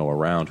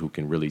 around who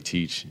can really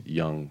teach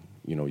young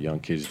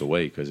kids the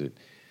way, because it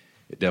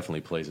definitely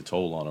plays a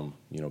toll on them,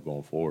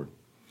 going forward.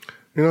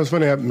 It's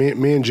funny.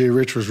 Me and Jay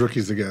Rich was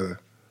rookies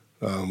together.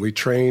 We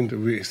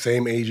trained,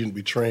 same agent,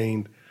 we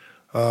trained.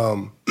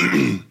 Our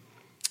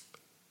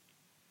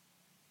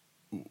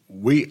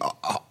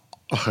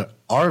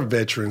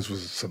veterans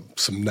was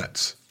some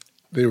nuts.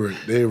 They were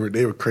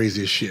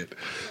crazy as shit.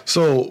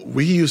 So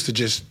we used to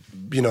just,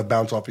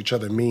 bounce off each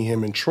other, me,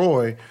 him, and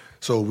Troy.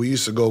 So we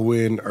used to go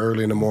in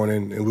early in the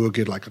morning and we'll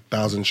get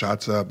 1,000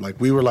 shots up.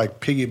 We were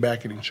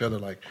piggybacking each other,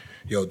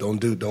 yo, you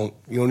don't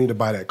need to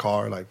buy that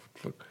car.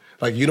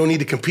 You don't need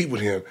to compete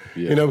with him,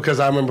 because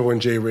I remember when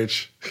Jay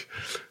Rich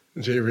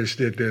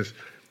did this,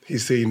 he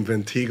seen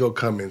Ventigo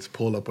Cummins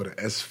pull up with an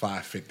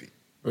S550.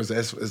 Was it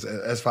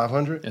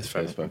S500?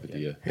 S550,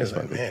 yeah. He's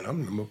like, man,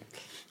 I'm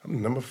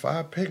number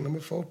 5 pick, number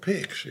 4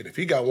 pick. Shit, if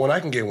he got one,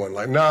 I can get one.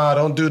 Nah,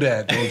 don't do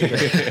that.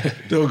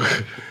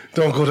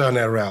 Don't go down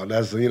that route.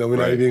 That's we're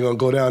not even gonna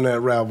go down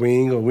that route. We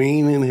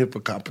ain't in here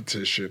for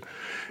competition.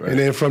 Right. And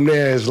then from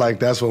there, it's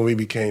that's when we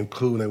became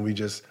cool, and we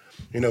just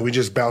we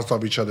just bounced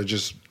off each other,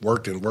 just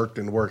worked.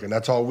 And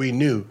that's all we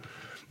knew.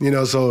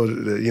 So,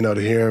 to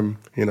hear him,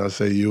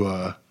 say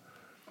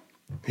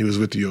he was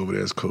with you over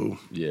there is cool.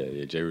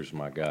 Yeah, Jay was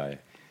my guy.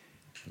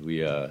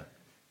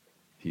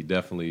 He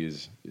definitely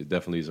is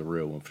a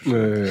real one for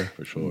sure. Yeah.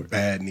 For sure.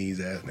 Bad knees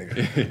ass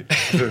nigga.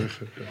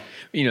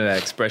 That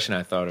expression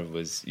I thought of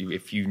was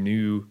if you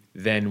knew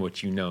then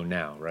what you know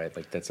now, right?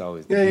 Like that's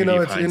always the Yeah, beauty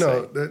of it's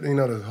hindsight.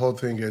 the whole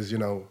thing is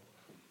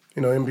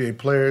NBA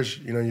players,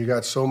 you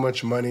got so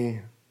much money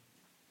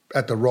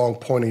at the wrong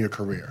point in your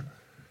career.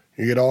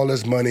 You get all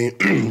this money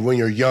when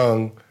you're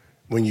young,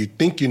 when you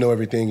think you know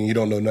everything and you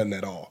don't know nothing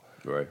at all.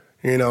 Right.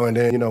 And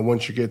then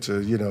once you get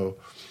to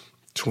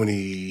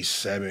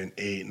 27,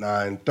 8,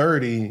 9,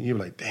 30, you're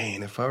like,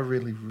 dang, if I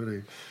really,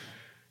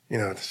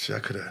 I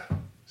could have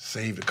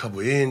saved a couple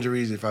of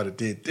injuries if I'd have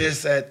did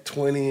this at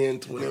 20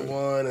 and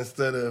 21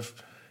 instead of,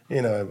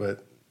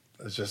 but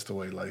it's just the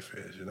way life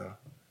is,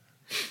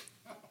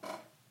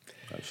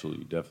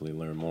 Absolutely. You definitely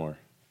learn more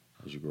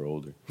as you grow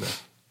older.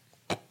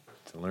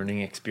 It's a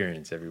learning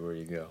experience everywhere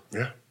you go.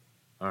 Yeah.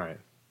 All right.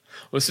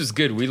 Well, this was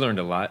good. We learned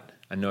a lot.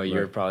 I know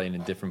you're Right. probably in a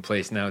different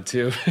place now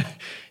too.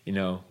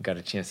 Got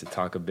a chance to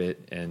talk a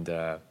bit, and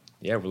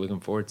we're looking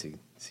forward to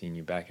seeing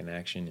you back in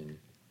action and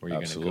where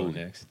you're going to go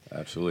next.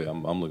 Absolutely.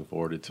 I'm looking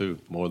forward to it too,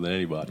 more than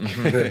anybody.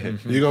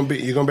 You gonna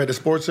be at the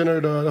Sports Center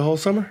the whole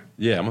summer?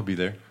 Yeah, I'm gonna be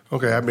there.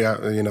 Okay, I'll be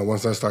out.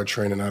 Once I start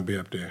training, I'll be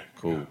up there.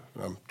 Cool.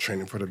 I'm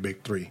training for the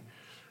big three.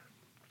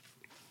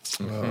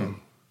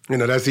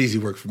 That's easy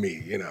work for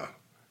me.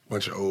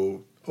 Bunch of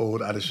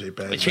old out of shape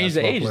ass. They changed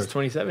the basketball age. players. It's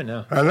 27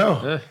 now. I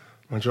know. Yeah.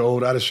 Bunch of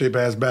old out of shape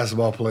ass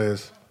basketball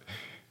players.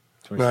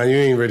 Nah, you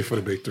ain't ready for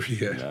the big three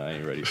yet. Nah, I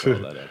ain't ready for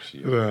all that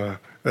actually.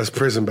 That's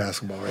prison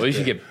basketball. Right Well, you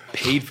should there. get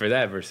paid for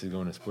that versus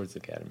going to sports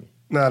academy.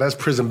 Nah, that's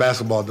prison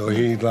basketball though.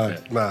 He's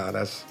like, nah,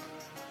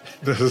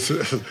 there's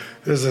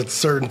a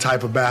certain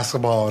type of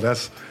basketball.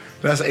 That's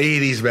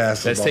 80s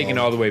basketball. That's taken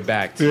all the way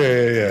back.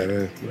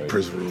 Yeah.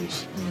 Prison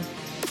rules.